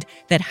blend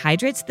that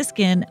hydrates the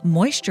skin,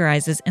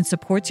 moisturizes, and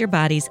supports your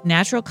body's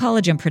natural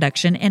collagen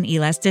production and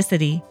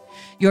elasticity.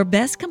 Your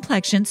best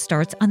complexion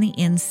starts on the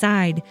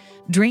inside.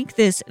 Drink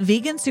this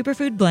vegan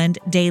superfood blend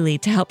daily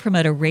to help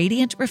promote a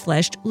radiant,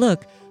 refreshed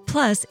look.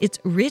 Plus, it's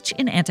rich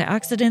in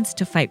antioxidants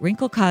to fight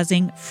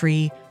wrinkle-causing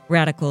free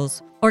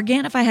radicals.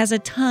 Organifi has a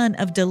ton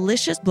of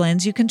delicious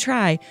blends you can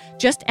try.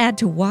 Just add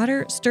to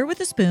water, stir with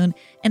a spoon,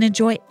 and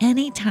enjoy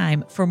any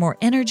time for more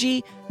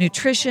energy,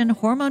 nutrition,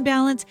 hormone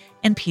balance,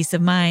 and peace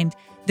of mind.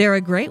 They're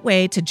a great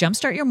way to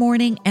jumpstart your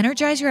morning,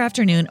 energize your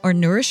afternoon, or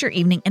nourish your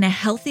evening in a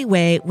healthy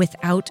way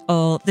without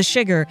all the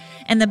sugar.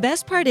 And the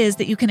best part is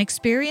that you can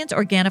experience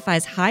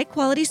Organifi's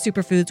high-quality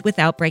superfoods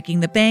without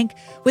breaking the bank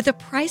with a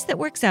price that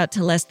works out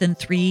to less than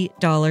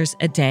 $3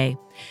 a day.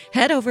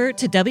 Head over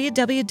to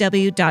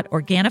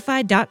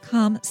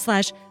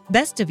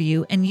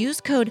www.organifi.com/bestofyou and use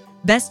code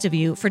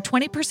bestofyou for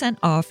 20%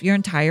 off your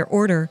entire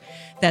order.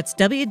 That's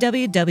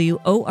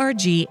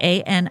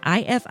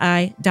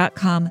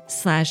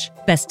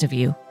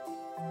www.organifi.com/bestofyou.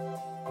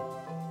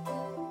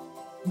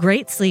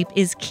 Great sleep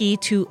is key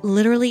to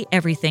literally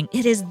everything.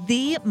 It is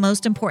the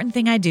most important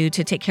thing I do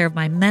to take care of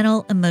my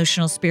mental,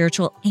 emotional,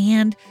 spiritual,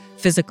 and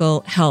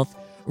physical health.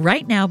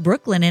 Right now,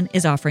 Brooklinen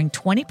is offering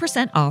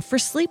 20% off for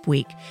Sleep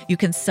Week. You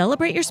can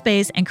celebrate your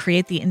space and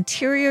create the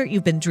interior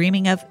you've been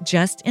dreaming of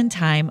just in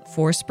time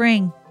for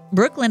spring.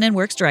 Brooklinen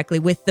works directly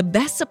with the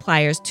best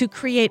suppliers to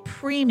create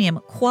premium,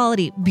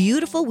 quality,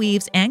 beautiful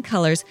weaves and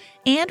colors,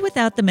 and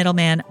without the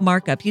middleman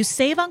markup. You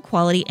save on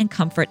quality and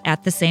comfort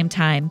at the same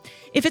time.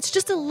 If it's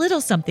just a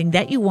little something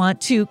that you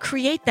want to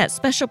create that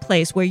special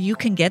place where you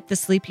can get the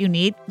sleep you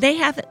need, they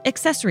have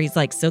accessories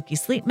like silky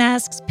sleep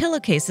masks,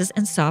 pillowcases,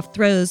 and soft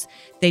throws.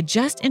 They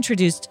just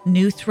introduced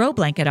new throw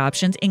blanket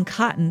options in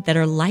cotton that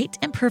are light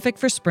and perfect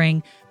for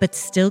spring, but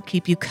still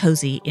keep you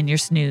cozy in your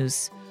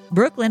snooze.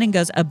 Brooklinen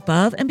goes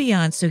above and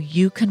beyond so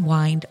you can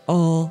wind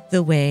all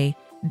the way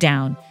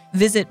down.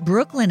 Visit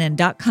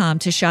brooklinen.com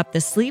to shop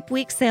the Sleep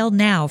Week sale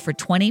now for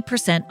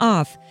 20%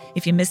 off.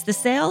 If you miss the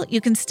sale,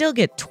 you can still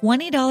get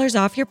 $20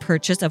 off your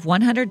purchase of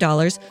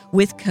 $100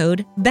 with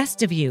code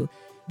BESTOFYOU.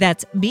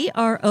 That's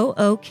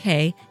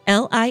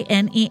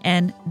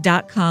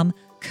BROOKLINEN.com,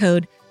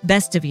 code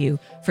BESTOFYOU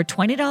for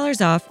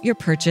 $20 off your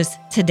purchase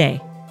today.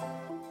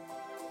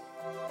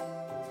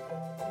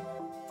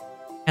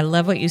 I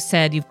love what you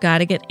said. You've got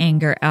to get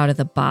anger out of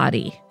the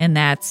body, and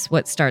that's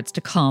what starts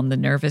to calm the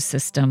nervous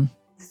system.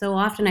 So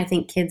often I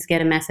think kids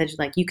get a message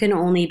like, you can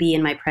only be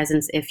in my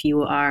presence if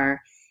you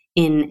are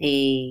in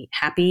a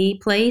happy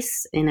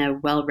place, in a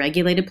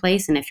well-regulated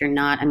place. And if you're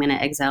not, I'm going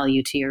to exile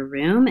you to your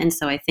room. And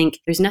so I think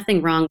there's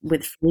nothing wrong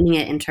with framing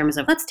it in terms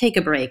of, let's take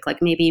a break. Like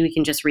maybe we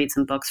can just read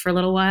some books for a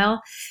little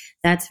while.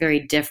 That's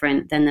very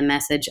different than the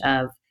message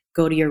of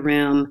go to your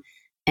room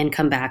and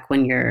come back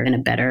when you're in a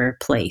better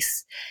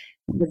place.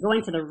 The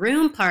going to the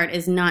room part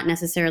is not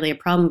necessarily a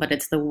problem, but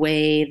it's the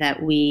way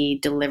that we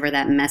deliver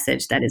that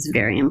message that is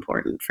very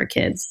important for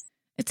kids.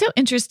 It's so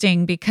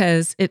interesting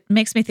because it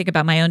makes me think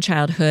about my own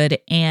childhood,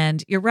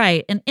 and you're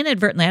right. And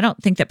inadvertently, I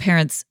don't think that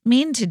parents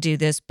mean to do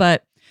this,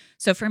 but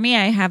so for me,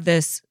 I have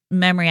this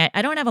memory.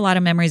 I don't have a lot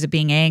of memories of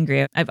being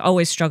angry. I've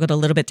always struggled a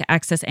little bit to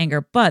access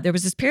anger, but there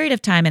was this period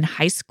of time in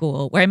high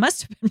school where I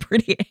must have been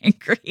pretty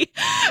angry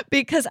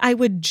because I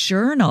would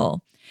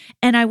journal.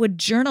 And I would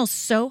journal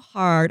so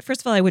hard.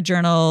 First of all, I would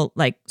journal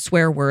like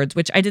swear words,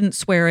 which I didn't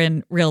swear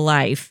in real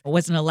life. It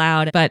wasn't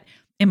allowed. But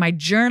in my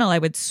journal, I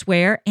would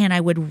swear and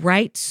I would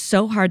write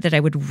so hard that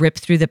I would rip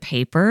through the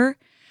paper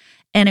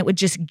and it would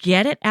just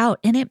get it out.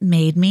 And it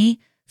made me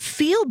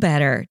feel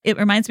better. It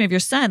reminds me of your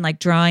son, like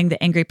drawing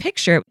the angry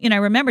picture. I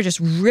remember just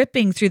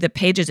ripping through the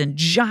pages in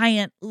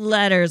giant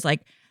letters,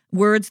 like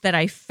words that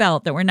I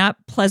felt that were not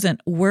pleasant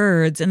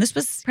words. And this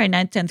was probably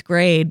 9th, 10th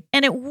grade.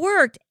 And it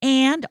worked.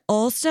 And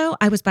also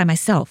I was by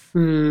myself.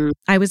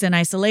 I was in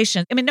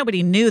isolation. I mean,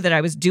 nobody knew that I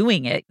was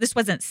doing it. This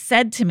wasn't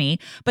said to me,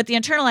 but the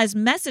internalized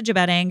message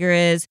about anger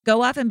is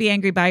go off and be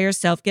angry by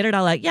yourself, get it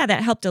all out. Yeah,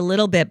 that helped a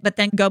little bit, but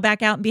then go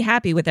back out and be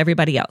happy with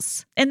everybody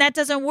else. And that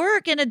doesn't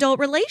work in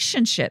adult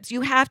relationships. You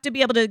have to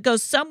be able to go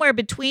somewhere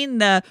between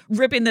the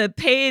ripping the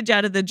page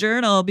out of the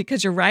journal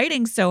because you're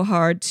writing so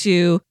hard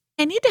to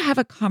I need to have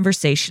a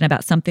conversation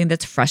about something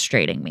that's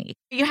frustrating me.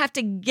 You have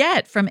to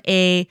get from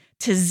A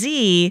to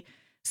Z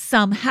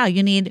somehow.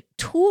 You need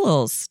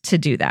tools to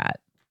do that.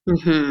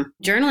 Mm-hmm.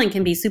 Journaling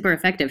can be super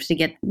effective to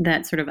get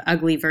that sort of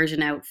ugly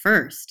version out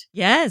first.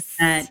 Yes.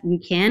 You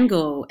can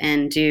go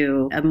and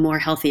do a more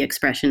healthy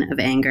expression of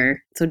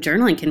anger. So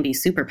journaling can be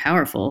super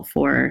powerful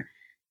for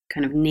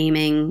kind of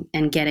naming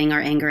and getting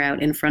our anger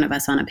out in front of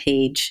us on a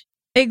page.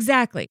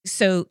 Exactly.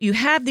 So you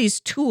have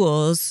these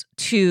tools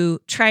to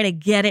try to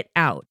get it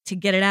out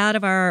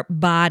of our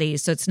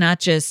bodies. So it's not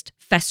just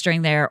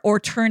festering there or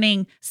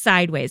turning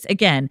sideways.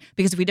 Again,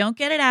 because if we don't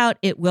get it out,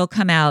 it will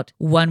come out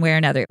one way or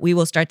another. We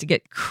will start to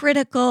get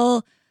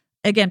critical,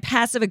 again,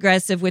 passive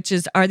aggressive, which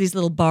are these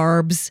little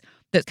barbs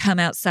that come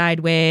out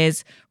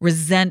sideways,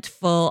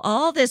 resentful,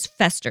 all this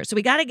fester. So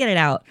we got to get it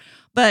out.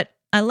 But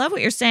I love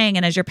what you're saying.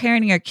 And as you're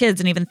parenting our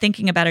kids and even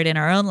thinking about it in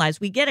our own lives,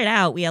 we get it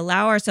out. We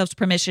allow ourselves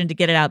permission to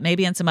get it out,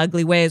 maybe in some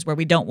ugly ways where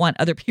we don't want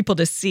other people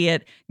to see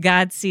it.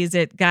 God sees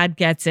it. God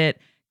gets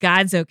it.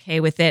 God's okay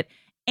with it.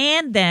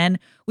 And then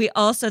we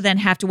also then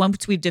have to,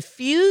 once we've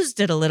diffused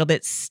it a little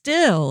bit,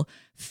 still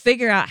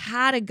figure out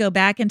how to go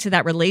back into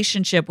that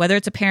relationship, whether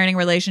it's a parenting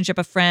relationship,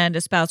 a friend,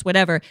 a spouse,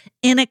 whatever,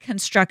 in a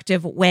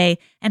constructive way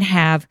and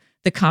have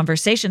the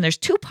conversation. There's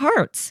two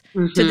parts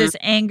to this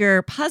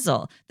anger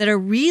puzzle that are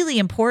really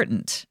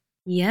important.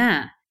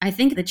 Yeah. I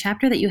think the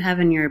chapter that you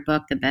have in your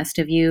book, The Best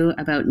of You,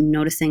 about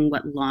noticing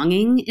what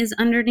longing is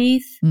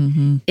underneath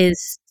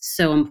is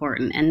so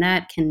important. And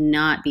that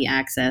cannot be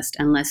accessed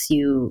unless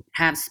you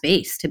have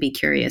space to be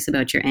curious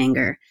about your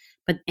anger.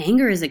 But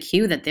anger is a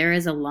cue that there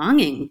is a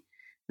longing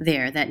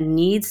there that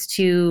needs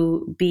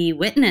to be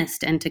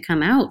witnessed and to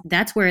come out.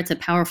 That's where it's a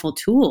powerful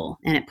tool,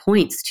 and it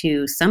points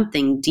to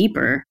something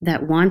deeper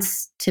that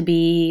wants to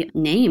be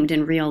named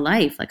in real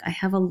life. Like, I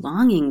have a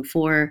longing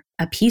for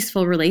a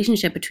peaceful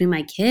relationship between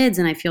my kids,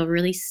 and I feel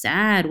really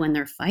sad when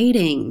they're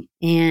fighting.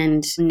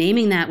 And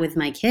naming that with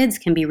my kids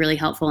can be really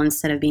helpful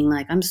instead of being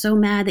like, I'm so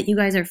mad that you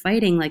guys are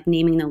fighting, like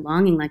naming the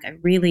longing, like I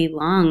really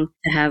long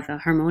to have a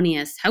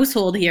harmonious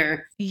household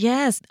here.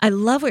 Yes. I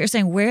love what you're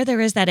saying. Where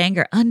there is that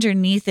anger,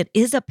 underneath it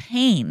is a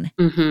pain,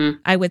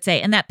 I would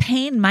say. And that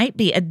pain might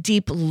be a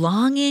deep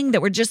longing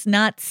that we're just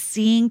not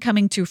seeing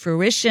coming to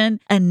fruition,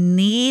 a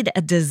need,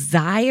 a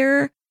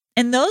desire.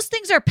 And those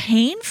things are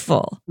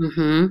painful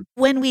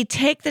when we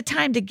take the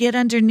time to get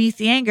underneath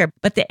the anger,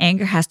 but the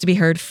anger has to be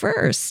heard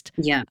first.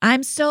 Yeah.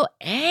 I'm so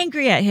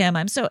angry at him.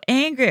 I'm so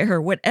angry at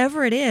her,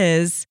 whatever it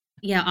is.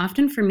 Yeah.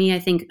 Often for me, I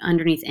think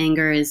underneath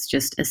anger is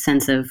just a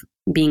sense of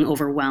being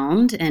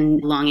overwhelmed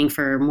and longing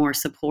for more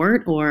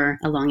support or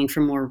a longing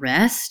for more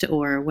rest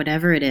or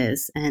whatever it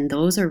is. And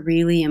those are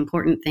really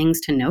important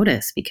things to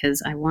notice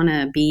because I want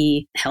to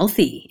be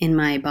healthy in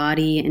my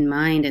body and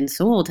mind and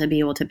soul to be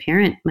able to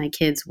parent my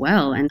kids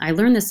well. And I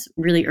learned this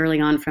really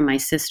early on from my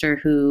sister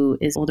who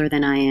is older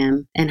than I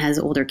am and has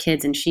older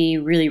kids. And she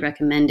really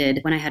recommended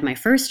when I had my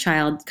first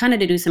child kind of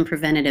to do some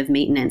preventative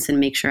maintenance and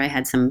make sure I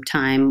had some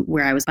time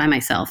where I was by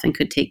myself and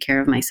could take care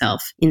of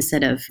myself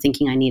instead of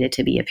thinking I needed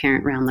to be a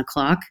parent round the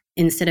clock.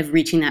 Instead of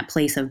reaching that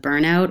place of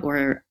burnout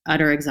or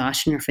utter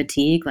exhaustion or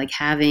fatigue, like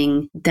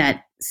having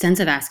that sense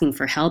of asking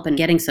for help and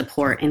getting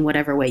support in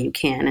whatever way you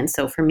can. And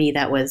so for me,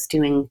 that was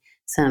doing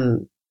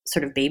some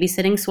sort of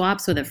babysitting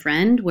swaps with a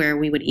friend where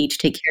we would each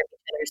take care of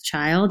each other's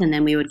child and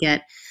then we would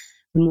get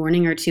a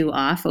morning or two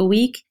off a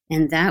week.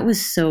 And that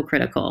was so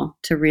critical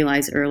to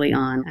realize early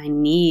on. I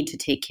need to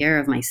take care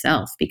of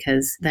myself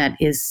because that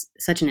is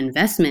such an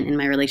investment in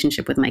my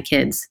relationship with my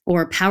kids.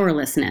 Or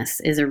powerlessness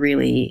is a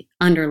really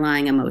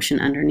underlying emotion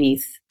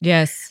underneath.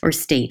 Yes. Or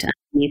state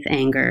underneath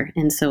anger.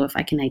 And so if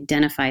I can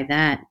identify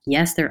that,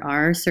 yes, there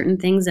are certain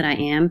things that I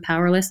am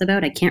powerless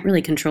about. I can't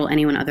really control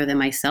anyone other than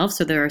myself.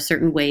 So there are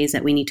certain ways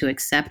that we need to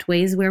accept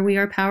ways where we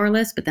are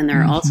powerless. But then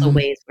there are also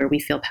ways where we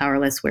feel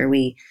powerless, where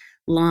we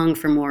long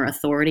for more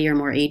authority or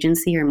more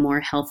agency or more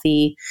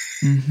healthy,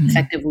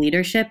 effective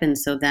leadership. And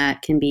so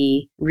that can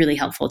be really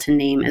helpful to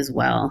name as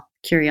well.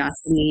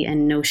 Curiosity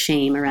and no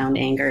shame around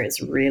anger is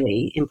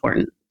really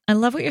important. I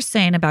love what you're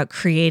saying about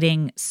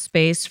creating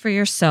space for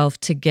yourself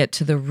to get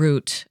to the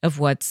root of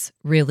what's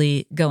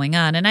really going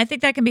on. And I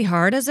think that can be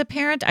hard as a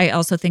parent. I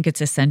also think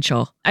it's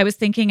essential. I was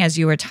thinking as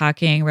you were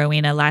talking,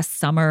 Rowena, last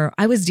summer,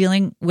 I was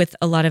dealing with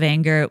a lot of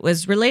anger. It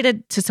was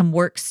related to some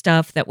work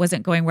stuff that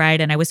wasn't going right.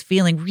 And I was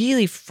feeling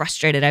really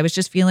frustrated. I was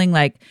just feeling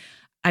like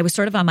I was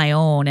sort of on my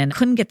own and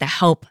couldn't get the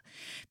help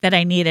that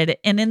I needed.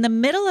 And in the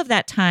middle of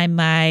that time,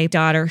 my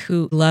daughter,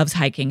 who loves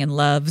hiking and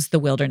loves the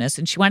wilderness,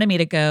 and she wanted me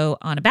to go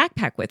on a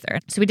backpack with her.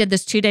 So we did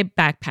this 2-day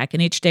backpack,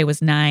 and each day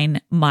was 9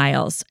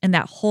 miles. And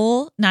that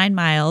whole 9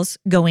 miles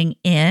going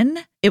in,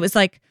 it was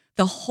like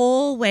the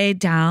whole way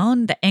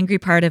down, the angry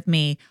part of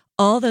me,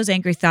 all those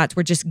angry thoughts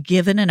were just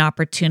given an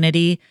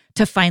opportunity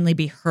to finally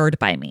be heard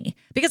by me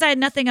because I had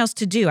nothing else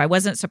to do. I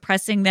wasn't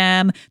suppressing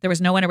them. There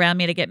was no one around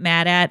me to get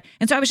mad at.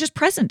 And so I was just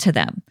present to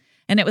them.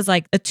 And it was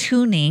like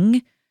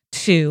attuning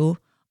to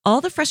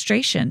all the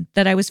frustration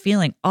that I was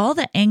feeling, all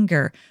the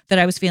anger that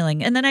I was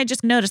feeling. And then I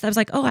just noticed, I was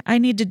like, oh, I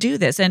need to do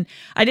this. And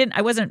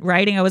I wasn't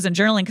writing, I wasn't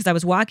journaling because I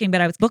was walking,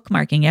 but I was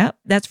bookmarking. Yep,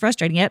 that's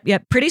frustrating.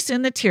 Yep. Pretty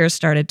soon the tears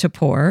started to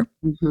pour.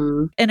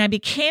 And I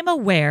became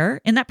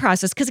aware in that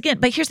process. Because again,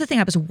 but here's the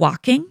thing, I was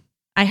walking.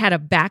 I had a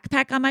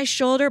backpack on my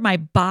shoulder. My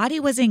body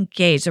was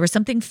engaged. There was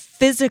something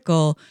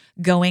physical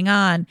going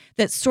on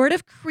that sort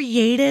of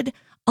created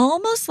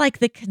almost like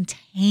the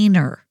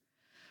container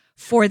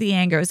for the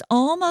anger. It was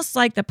almost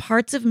like the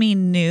parts of me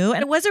knew,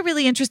 and it was a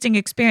really interesting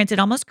experience. It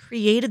almost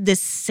created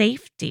this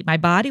safety. My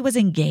body was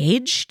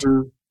engaged,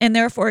 and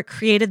therefore it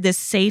created this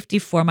safety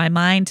for my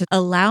mind to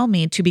allow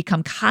me to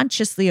become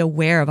consciously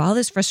aware of all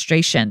this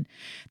frustration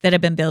that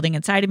had been building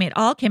inside of me. It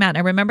all came out, and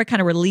I remember kind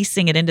of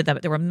releasing it into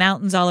there were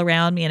mountains all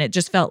around me, and it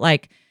just felt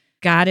like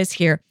God is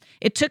here.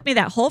 It took me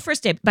that whole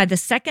first day. By the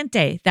second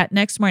day, that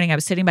next morning, I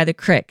was sitting by the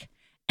creek,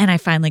 and I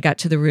finally got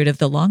to the root of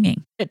the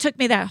longing. It took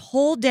me that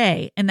whole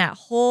day and that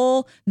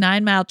whole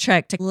 9-mile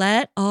trek to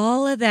let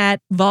all of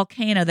that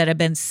volcano that had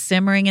been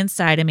simmering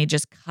inside of me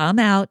just come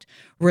out,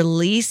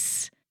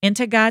 release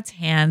into God's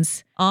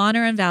hands,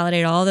 honor and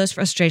validate all those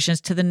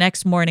frustrations to the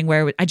next morning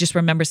where I just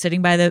remember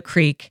sitting by the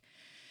creek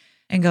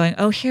and going,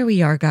 oh, here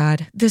we are,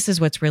 God. This is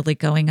what's really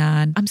going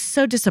on. I'm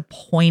so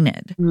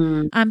disappointed.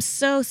 I'm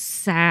so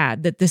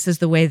sad that this is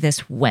the way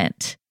this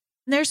went.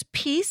 There's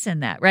peace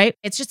in that, right?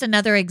 It's just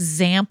another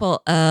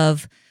example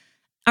of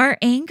our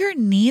anger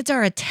needs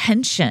our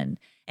attention,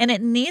 and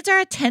it needs our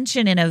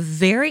attention in a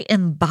very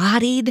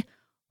embodied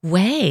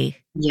way.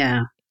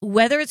 Yeah.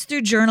 Whether it's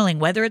through journaling,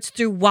 whether it's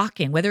through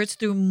walking, whether it's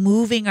through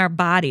moving our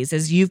bodies,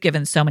 as you've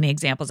given so many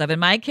examples of. In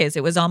my case,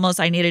 it was almost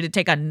I needed to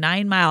take a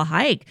 9-mile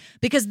hike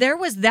because there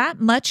was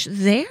that much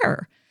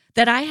there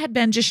that I had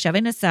been just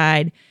shoving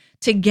aside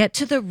to get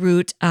to the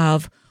root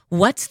of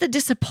what's the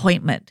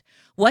disappointment,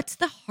 what's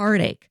the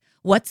heartache,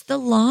 what's the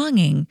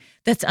longing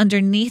that's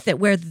underneath it,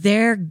 where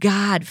their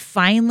God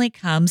finally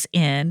comes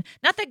in.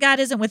 Not that God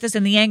isn't with us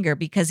in the anger,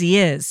 because he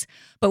is.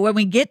 But when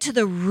we get to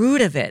the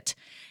root of it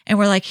and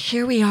we're like,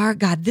 here we are,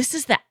 God, this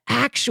is the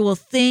actual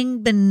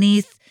thing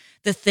beneath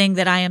the thing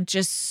that I am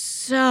just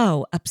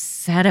so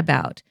upset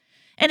about.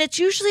 And it's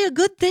usually a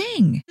good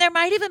thing. There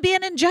might even be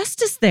an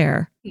injustice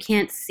there. You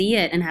can't see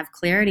it and have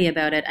clarity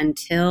about it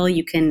until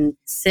you can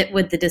sit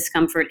with the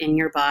discomfort in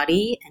your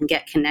body and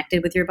get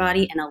connected with your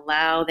body and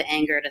allow the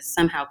anger to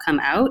somehow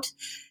come out.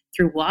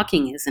 Through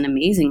walking is an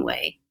amazing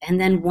way. And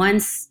then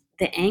once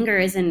the anger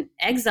is in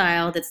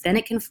exile, then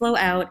it can flow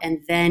out, and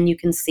then you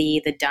can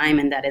see the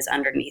diamond that is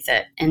underneath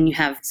it, and you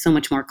have so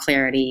much more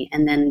clarity.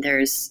 And then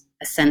there's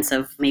a sense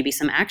of maybe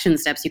some action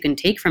steps you can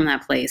take from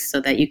that place so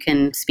that you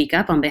can speak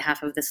up on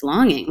behalf of this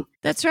longing.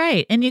 That's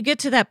right. And you get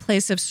to that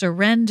place of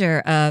surrender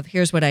of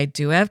here's what I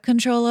do have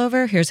control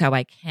over. Here's how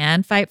I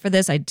can fight for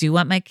this. I do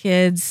want my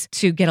kids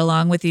to get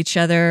along with each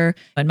other.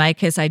 In my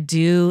case, I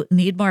do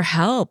need more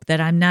help that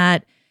I'm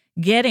not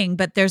getting,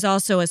 but there's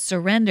also a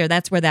surrender.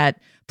 That's where that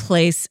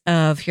place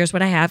of here's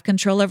what I have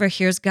control over.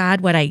 Here's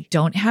God, what I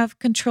don't have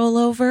control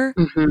over.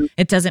 Mm-hmm.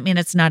 It doesn't mean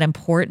it's not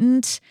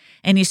important.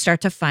 And you start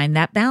to find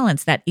that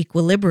balance, that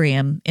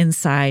equilibrium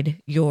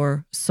inside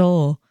your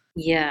soul.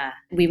 Yeah,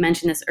 we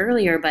mentioned this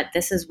earlier, but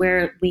this is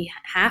where we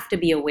have to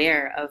be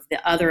aware of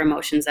the other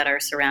emotions that are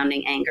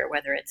surrounding anger,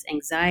 whether it's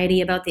anxiety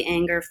about the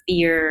anger,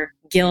 fear,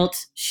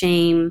 guilt,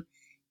 shame.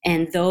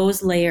 And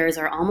those layers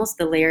are almost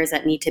the layers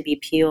that need to be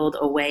peeled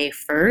away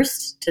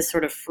first to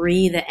sort of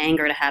free the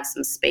anger to have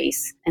some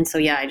space. And so,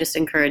 yeah, I just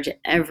encourage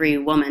every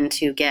woman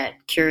to get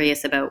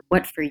curious about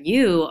what for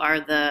you are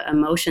the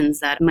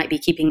emotions that might be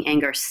keeping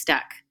anger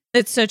stuck.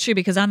 It's so true,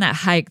 because on that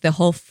hike, the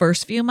whole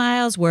first few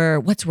miles were,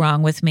 what's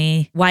wrong with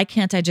me? Why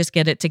can't I just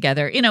get it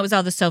together? You know, it was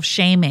all the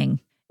self-shaming.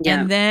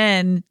 Yeah. And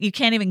then you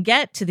can't even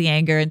get to the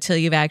anger until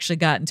you've actually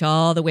gotten to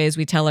all the ways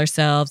we tell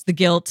ourselves, the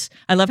guilt.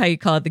 I love how you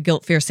call it the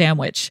guilt fear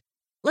sandwich.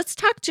 Let's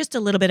talk just a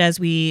little bit as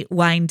we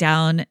wind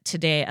down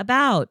today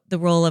about the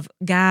role of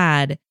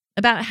God,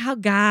 about how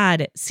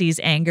God sees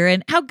anger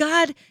and how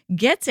God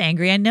gets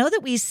angry. I know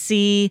that we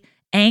see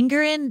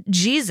anger in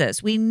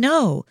Jesus. We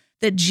know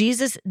that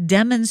Jesus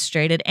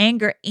demonstrated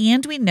anger,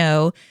 and we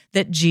know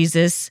that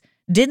Jesus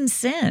didn't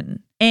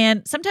sin.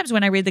 And sometimes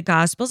when I read the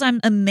Gospels,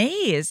 I'm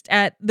amazed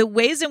at the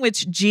ways in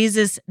which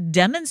Jesus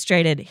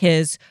demonstrated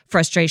his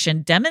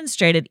frustration,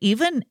 demonstrated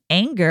even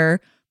anger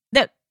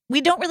that we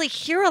don't really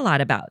hear a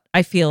lot about,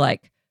 I feel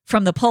like,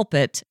 from the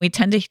pulpit. We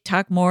tend to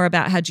talk more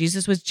about how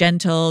Jesus was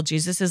gentle,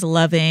 Jesus is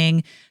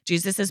loving,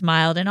 Jesus is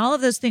mild, and all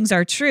of those things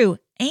are true.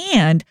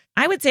 And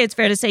I would say it's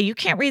fair to say you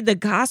can't read the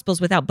Gospels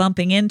without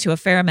bumping into a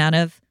fair amount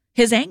of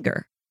his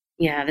anger.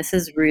 Yeah, this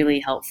is really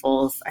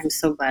helpful. I'm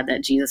so glad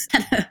that Jesus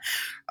had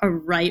a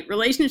right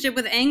relationship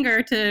with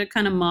anger to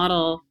kind of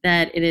model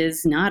that it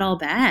is not all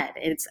bad.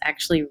 It's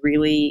actually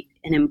really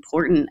an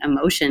important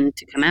emotion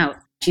to come out.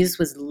 Jesus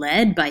was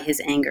led by his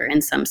anger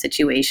in some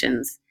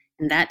situations.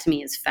 And that to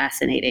me is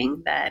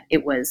fascinating, that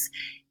it was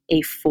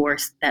a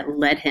force that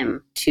led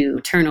him to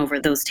turn over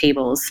those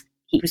tables.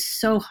 He was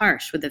so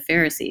harsh with the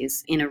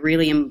Pharisees in a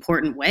really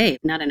important way,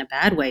 not in a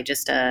bad way,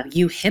 just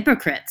you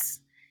hypocrites.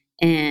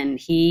 And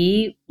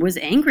he was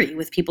angry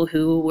with people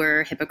who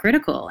were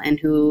hypocritical and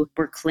who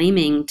were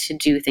claiming to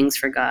do things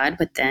for God,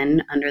 but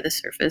then under the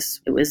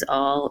surface, it was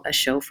all a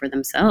show for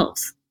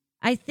themselves.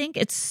 I think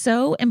it's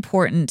so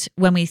important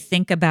when we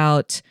think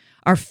about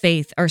our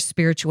faith, our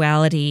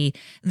spirituality,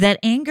 that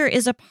anger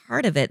is a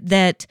part of it,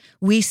 that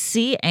we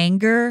see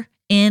anger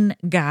in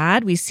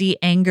God. We see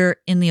anger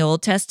in the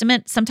Old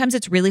Testament. Sometimes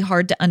it's really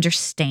hard to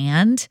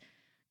understand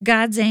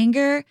God's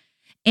anger.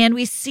 And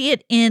we see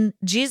it in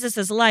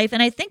Jesus's life.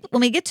 And I think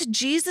when we get to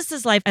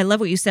Jesus's life, I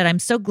love what you said. I'm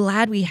so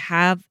glad we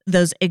have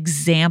those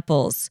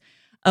examples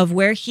of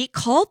where he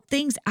called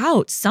things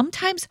out,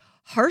 sometimes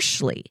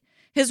harshly.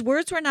 His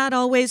words were not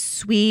always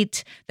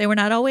sweet. They were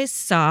not always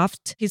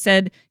soft. He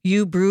said,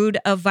 "You brood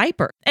of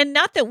viper." And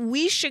not that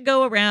we should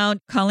go around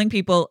calling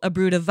people a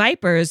brood of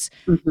vipers,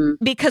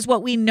 because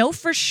what we know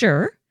for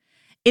sure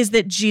is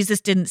that Jesus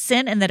didn't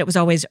sin and that it was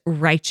always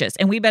righteous.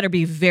 And we better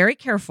be very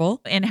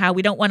careful in how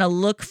we don't want to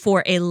look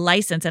for a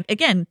license. And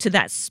again, to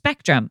that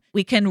spectrum,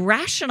 we can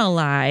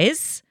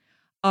rationalize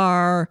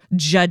our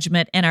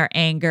judgment and our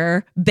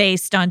anger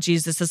based on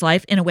Jesus's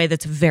life in a way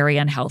that's very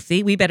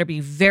unhealthy. We better be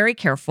very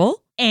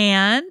careful.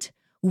 And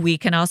we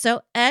can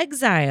also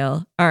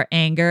exile our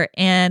anger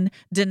and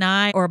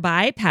deny or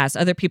bypass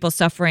other people's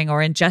suffering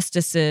or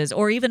injustices,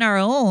 or even our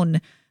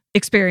own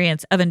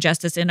experience of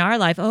injustice in our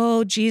life.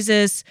 Oh,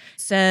 Jesus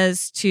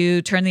says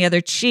to turn the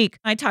other cheek.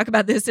 I talk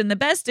about this in The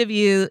Best of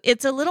You.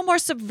 It's a little more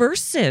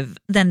subversive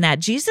than that.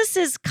 Jesus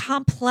is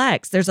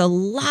complex. There's a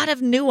lot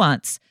of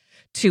nuance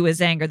to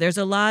his anger. There's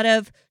a lot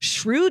of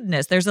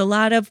shrewdness. There's a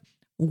lot of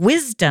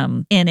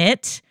wisdom in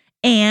it.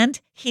 And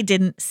he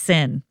didn't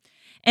sin.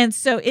 And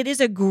so it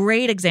is a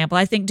great example.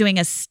 I think doing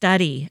a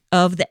study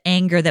of the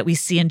anger that we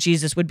see in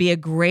Jesus would be a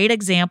great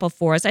example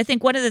for us. I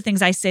think one of the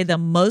things I say the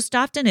most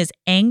often is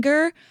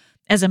anger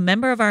as a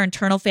member of our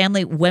internal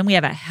family, when we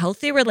have a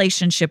healthy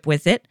relationship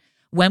with it,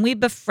 when we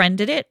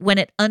befriended it, when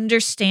it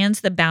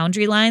understands the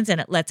boundary lines and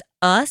it lets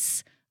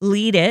us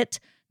lead it,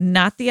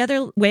 not the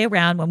other way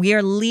around, when we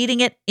are leading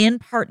it in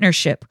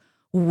partnership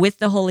with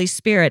the Holy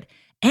Spirit.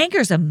 Anger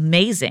is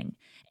amazing.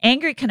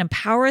 Anger can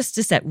empower us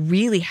to set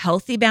really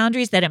healthy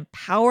boundaries that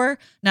empower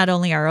not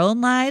only our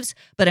own lives,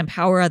 but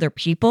empower other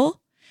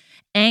people.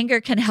 Anger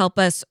can help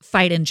us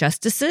fight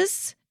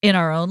injustices in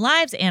our own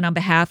lives and on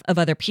behalf of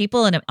other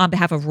people and on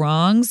behalf of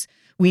wrongs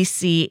we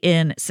see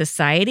in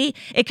society.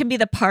 It can be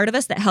the part of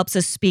us that helps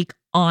us speak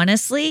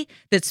honestly,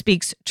 that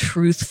speaks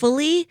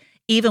truthfully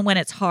even when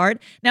it's hard.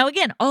 Now,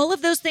 again, all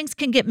of those things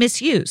can get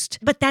misused,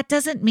 but that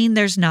doesn't mean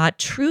there's not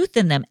truth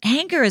in them.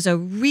 Anger is a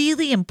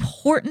really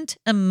important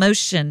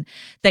emotion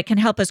that can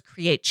help us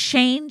create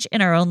change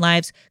in our own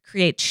lives,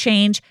 create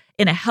change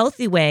in a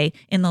healthy way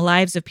in the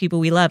lives of people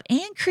we love,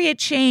 and create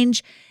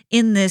change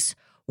in this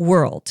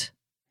world.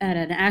 At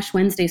an Ash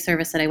Wednesday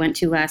service that I went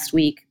to last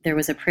week, there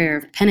was a prayer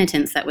of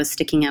penitence that was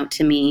sticking out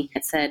to me.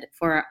 It said,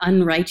 "For our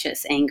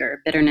unrighteous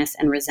anger, bitterness,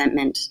 and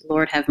resentment,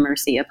 Lord, have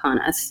mercy upon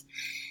us."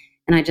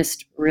 And I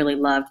just really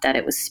loved that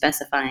it was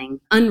specifying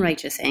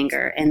unrighteous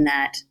anger, and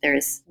that there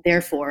is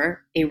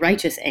therefore a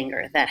righteous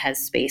anger that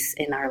has space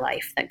in our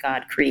life that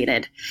God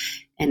created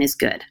and is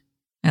good.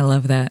 I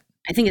love that.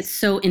 I think it's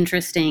so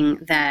interesting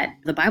that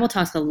the Bible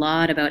talks a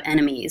lot about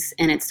enemies,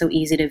 and it's so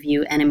easy to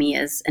view enemy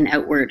as an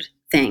outward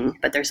thing,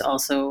 but there's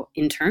also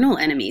internal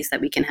enemies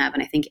that we can have.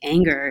 And I think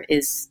anger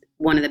is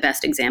one of the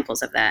best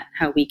examples of that,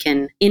 how we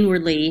can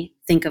inwardly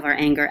think of our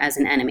anger as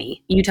an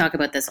enemy. You talk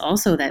about this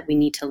also, that we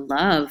need to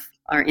love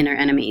our inner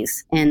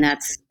enemies. And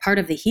that's part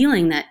of the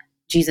healing that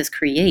Jesus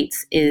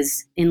creates,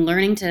 is in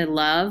learning to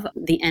love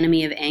the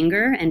enemy of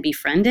anger and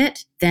befriend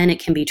it, then it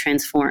can be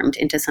transformed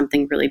into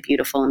something really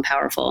beautiful and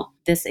powerful.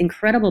 This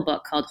incredible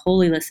book called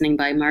Holy Listening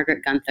by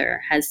Margaret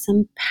Gunther has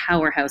some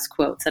powerhouse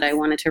quotes that I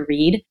wanted to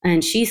read.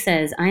 And she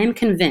says, "I am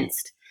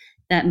convinced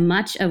that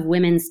much of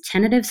women's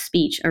tentative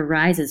speech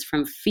arises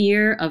from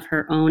fear of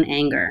her own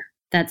anger,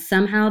 that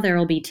somehow there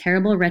will be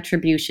terrible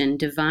retribution,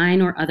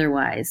 divine or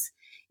otherwise,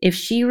 if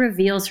she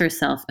reveals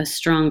herself a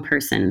strong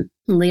person."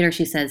 Later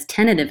she says,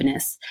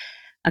 "Tentativeness,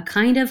 a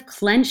kind of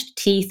clenched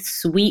teeth,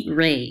 sweet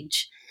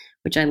rage,"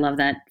 which I love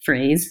that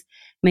phrase,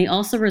 "may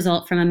also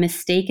result from a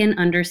mistaken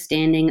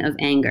understanding of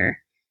anger.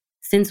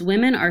 Since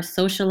women are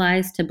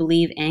socialized to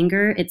believe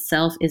anger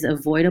itself is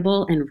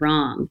avoidable and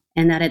wrong,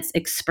 and that its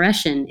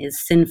expression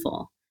is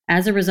sinful.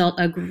 As a result,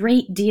 a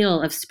great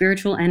deal of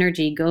spiritual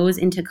energy goes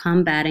into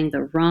combating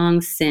the wrong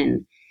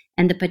sin,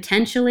 and the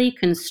potentially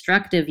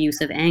constructive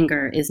use of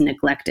anger is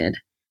neglected.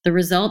 The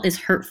result is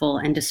hurtful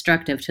and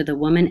destructive to the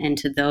woman and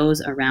to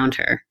those around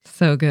her."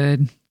 So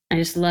good. I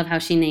just love how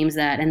she names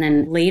that. And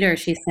then later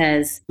she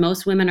says,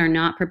 "Most women are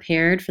not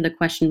prepared for the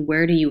question,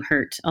 'Where do you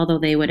hurt?' although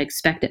they would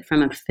expect it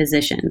from a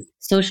physician.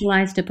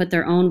 Socialized to put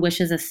their own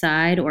wishes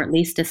aside, or at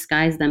least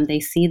disguise them,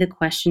 they see the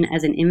question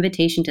as an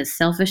invitation to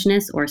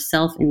selfishness or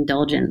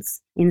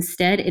self-indulgence.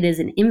 Instead, it is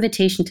an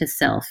invitation to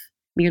self.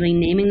 Merely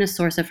naming the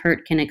source of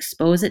hurt can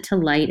expose it to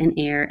light and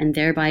air and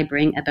thereby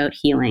bring about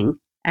healing.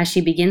 As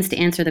she begins to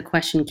answer the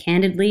question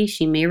candidly,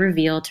 she may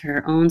reveal to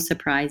her own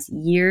surprise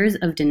years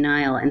of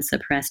denial and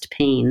suppressed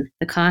pain.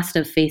 The cost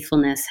of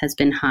faithfulness has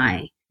been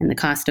high, and the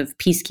cost of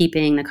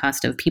peacekeeping, the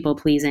cost of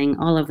people-pleasing,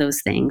 all of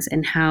those things,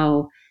 and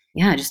how,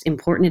 just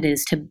important it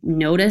is to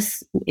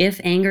notice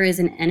if anger is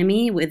an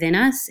enemy within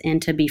us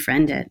and to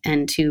befriend it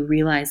and to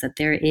realize that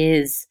there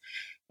is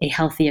a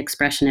healthy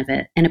expression of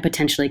it and a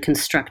potentially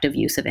constructive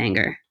use of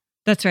anger."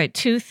 That's right.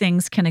 Two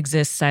things can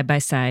exist side by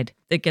side.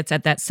 It gets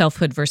at that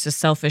selfhood versus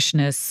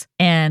selfishness.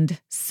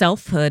 And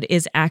selfhood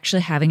is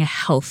actually having a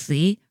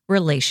healthy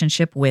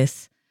relationship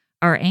with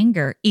our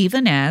anger,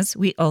 even as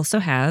we also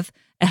have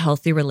a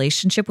healthy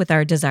relationship with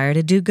our desire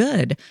to do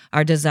good,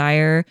 our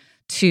desire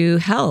to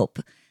help.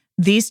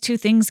 These two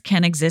things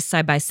can exist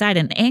side by side.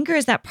 And anger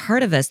is that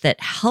part of us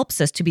that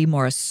helps us to be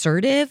more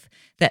assertive,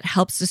 that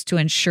helps us to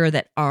ensure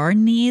that our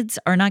needs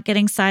are not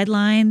getting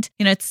sidelined.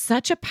 It's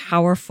such a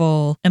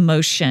powerful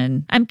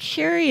emotion. I'm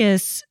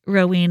curious,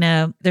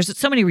 Rowena, there's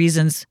so many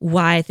reasons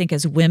why I think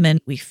as women,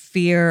 we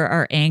fear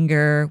our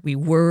anger, we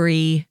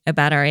worry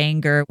about our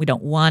anger, we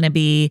don't want to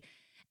be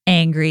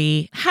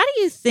angry. How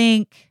do you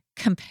think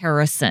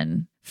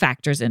comparison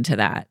factors into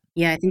that?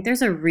 Yeah, I think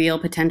there's a real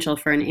potential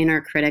for an inner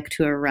critic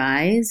to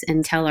arise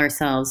and tell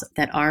ourselves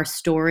that our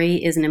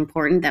story isn't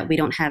important, that we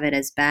don't have it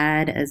as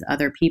bad as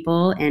other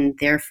people, and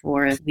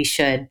therefore we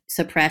should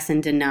suppress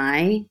and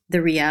deny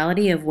the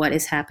reality of what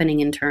is happening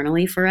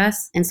internally for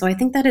us. And so I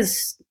think that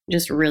is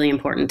just really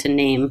important to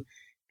name,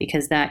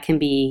 because that can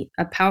be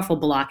a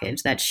powerful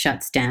blockage that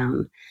shuts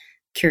down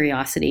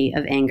curiosity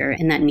of anger,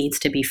 and that needs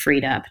to be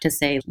freed up to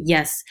say,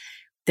 yes,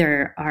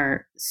 there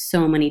are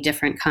so many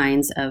different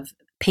kinds of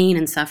pain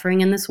and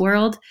suffering in this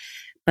world,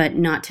 but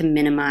not to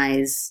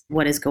minimize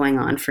what is going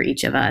on for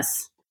each of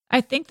us. I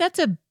think that's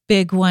a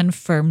big one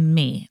for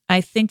me.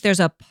 I think there's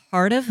a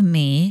part of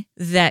me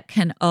that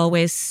can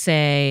always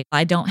say,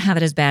 I don't have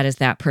it as bad as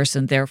that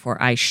person, therefore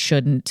I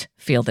shouldn't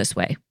feel this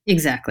way.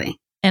 Exactly.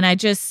 And I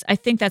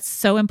think that's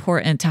so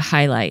important to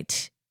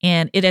highlight.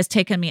 And it has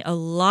taken me a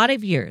lot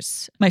of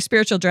years. My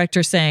spiritual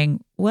director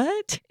saying,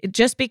 what?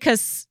 Just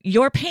because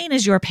your pain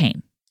is your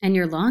pain. And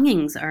your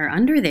longings are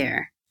under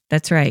there.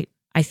 That's right.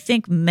 I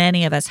think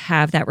many of us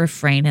have that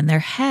refrain in their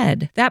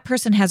head. That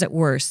person has it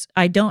worse.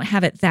 I don't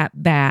have it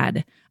that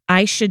bad.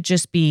 I should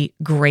just be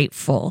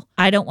grateful.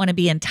 I don't want to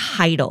be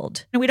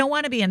entitled. And we don't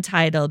want to be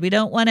entitled. We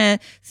don't want to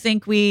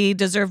think we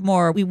deserve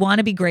more. We want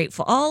to be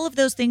grateful. All of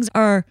those things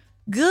are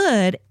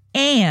good.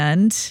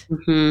 And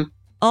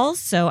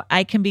also,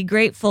 I can be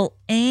grateful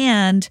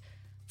and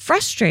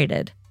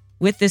frustrated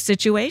with this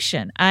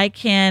situation. I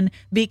can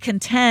be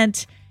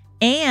content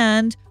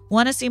and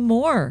want to see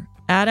more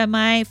out of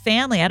my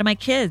family, out of my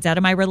kids, out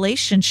of my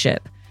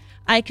relationship.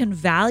 I can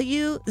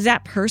value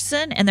that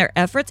person and their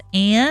efforts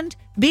and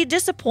be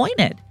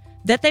disappointed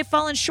that they've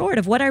fallen short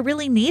of what I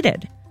really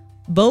needed.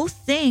 Both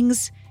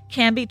things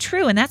can be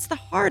true. And that's the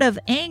heart of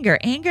anger.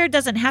 Anger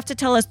doesn't have to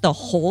tell us the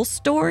whole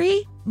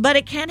story, but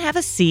it can have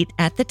a seat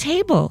at the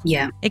table.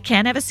 Yeah. It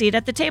can have a seat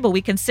at the table.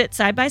 We can sit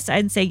side by side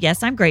and say,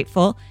 yes, I'm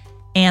grateful,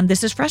 and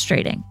this is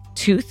frustrating.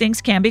 Two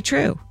things can be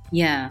true.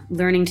 Yeah.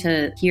 Learning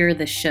to hear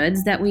the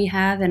shoulds that we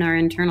have in our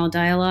internal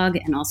dialogue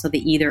and also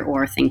the either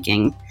or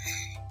thinking.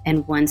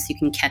 And once you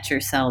can catch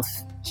yourself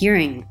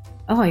hearing,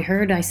 oh, I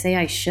heard I say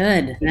I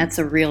should. And that's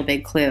a real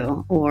big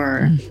clue.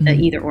 Or the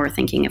either or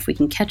thinking. If we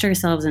can catch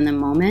ourselves in the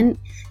moment,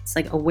 it's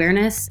like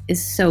awareness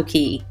is so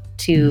key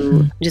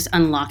to just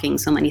unlocking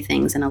so many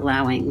things and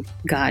allowing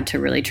God to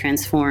really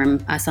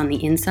transform us on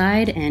the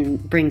inside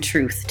and bring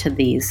truth to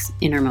these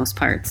innermost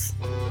parts.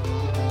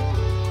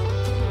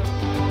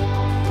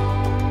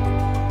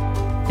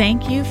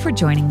 Thank you for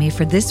joining me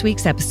for this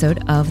week's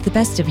episode of The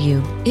Best of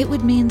You. It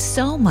would mean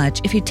so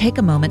much if you take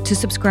a moment to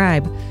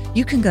subscribe.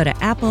 You can go to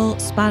Apple,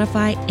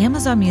 Spotify,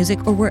 Amazon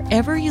Music, or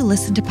wherever you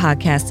listen to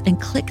podcasts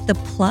and click the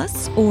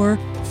plus or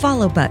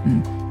follow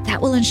button.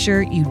 That will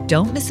ensure you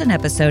don't miss an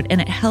episode and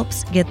it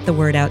helps get the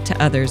word out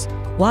to others.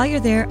 While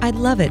you're there, I'd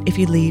love it if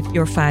you leave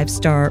your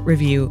 5-star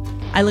review.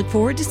 I look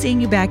forward to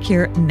seeing you back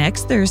here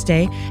next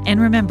Thursday.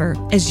 And remember,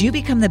 as you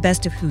become the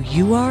best of who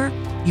you are,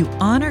 you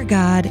honor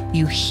God,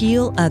 you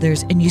heal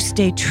others, and you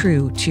stay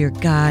true to your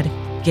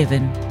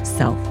God-given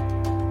self.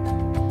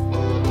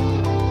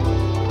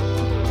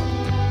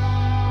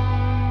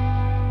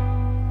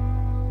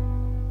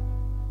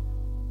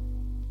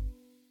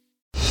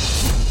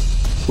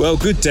 Well,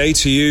 good day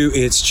to you.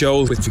 It's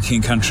Joel with For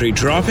King Country,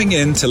 dropping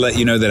in to let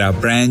you know that our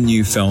brand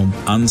new film,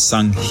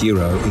 Unsung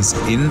Hero, is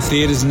in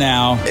theaters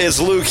now. It's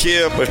Luke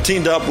here. We've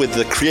teamed up with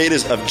the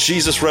creators of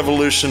Jesus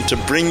Revolution to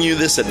bring you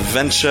this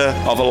adventure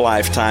of a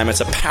lifetime.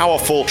 It's a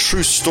powerful,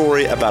 true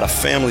story about a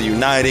family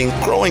uniting,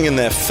 growing in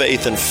their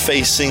faith, and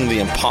facing the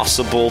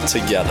impossible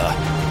together.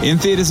 In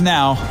theaters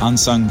now,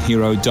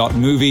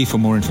 unsunghero.movie for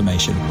more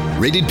information.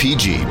 Rated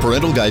PG.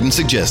 Parental guidance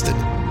suggested.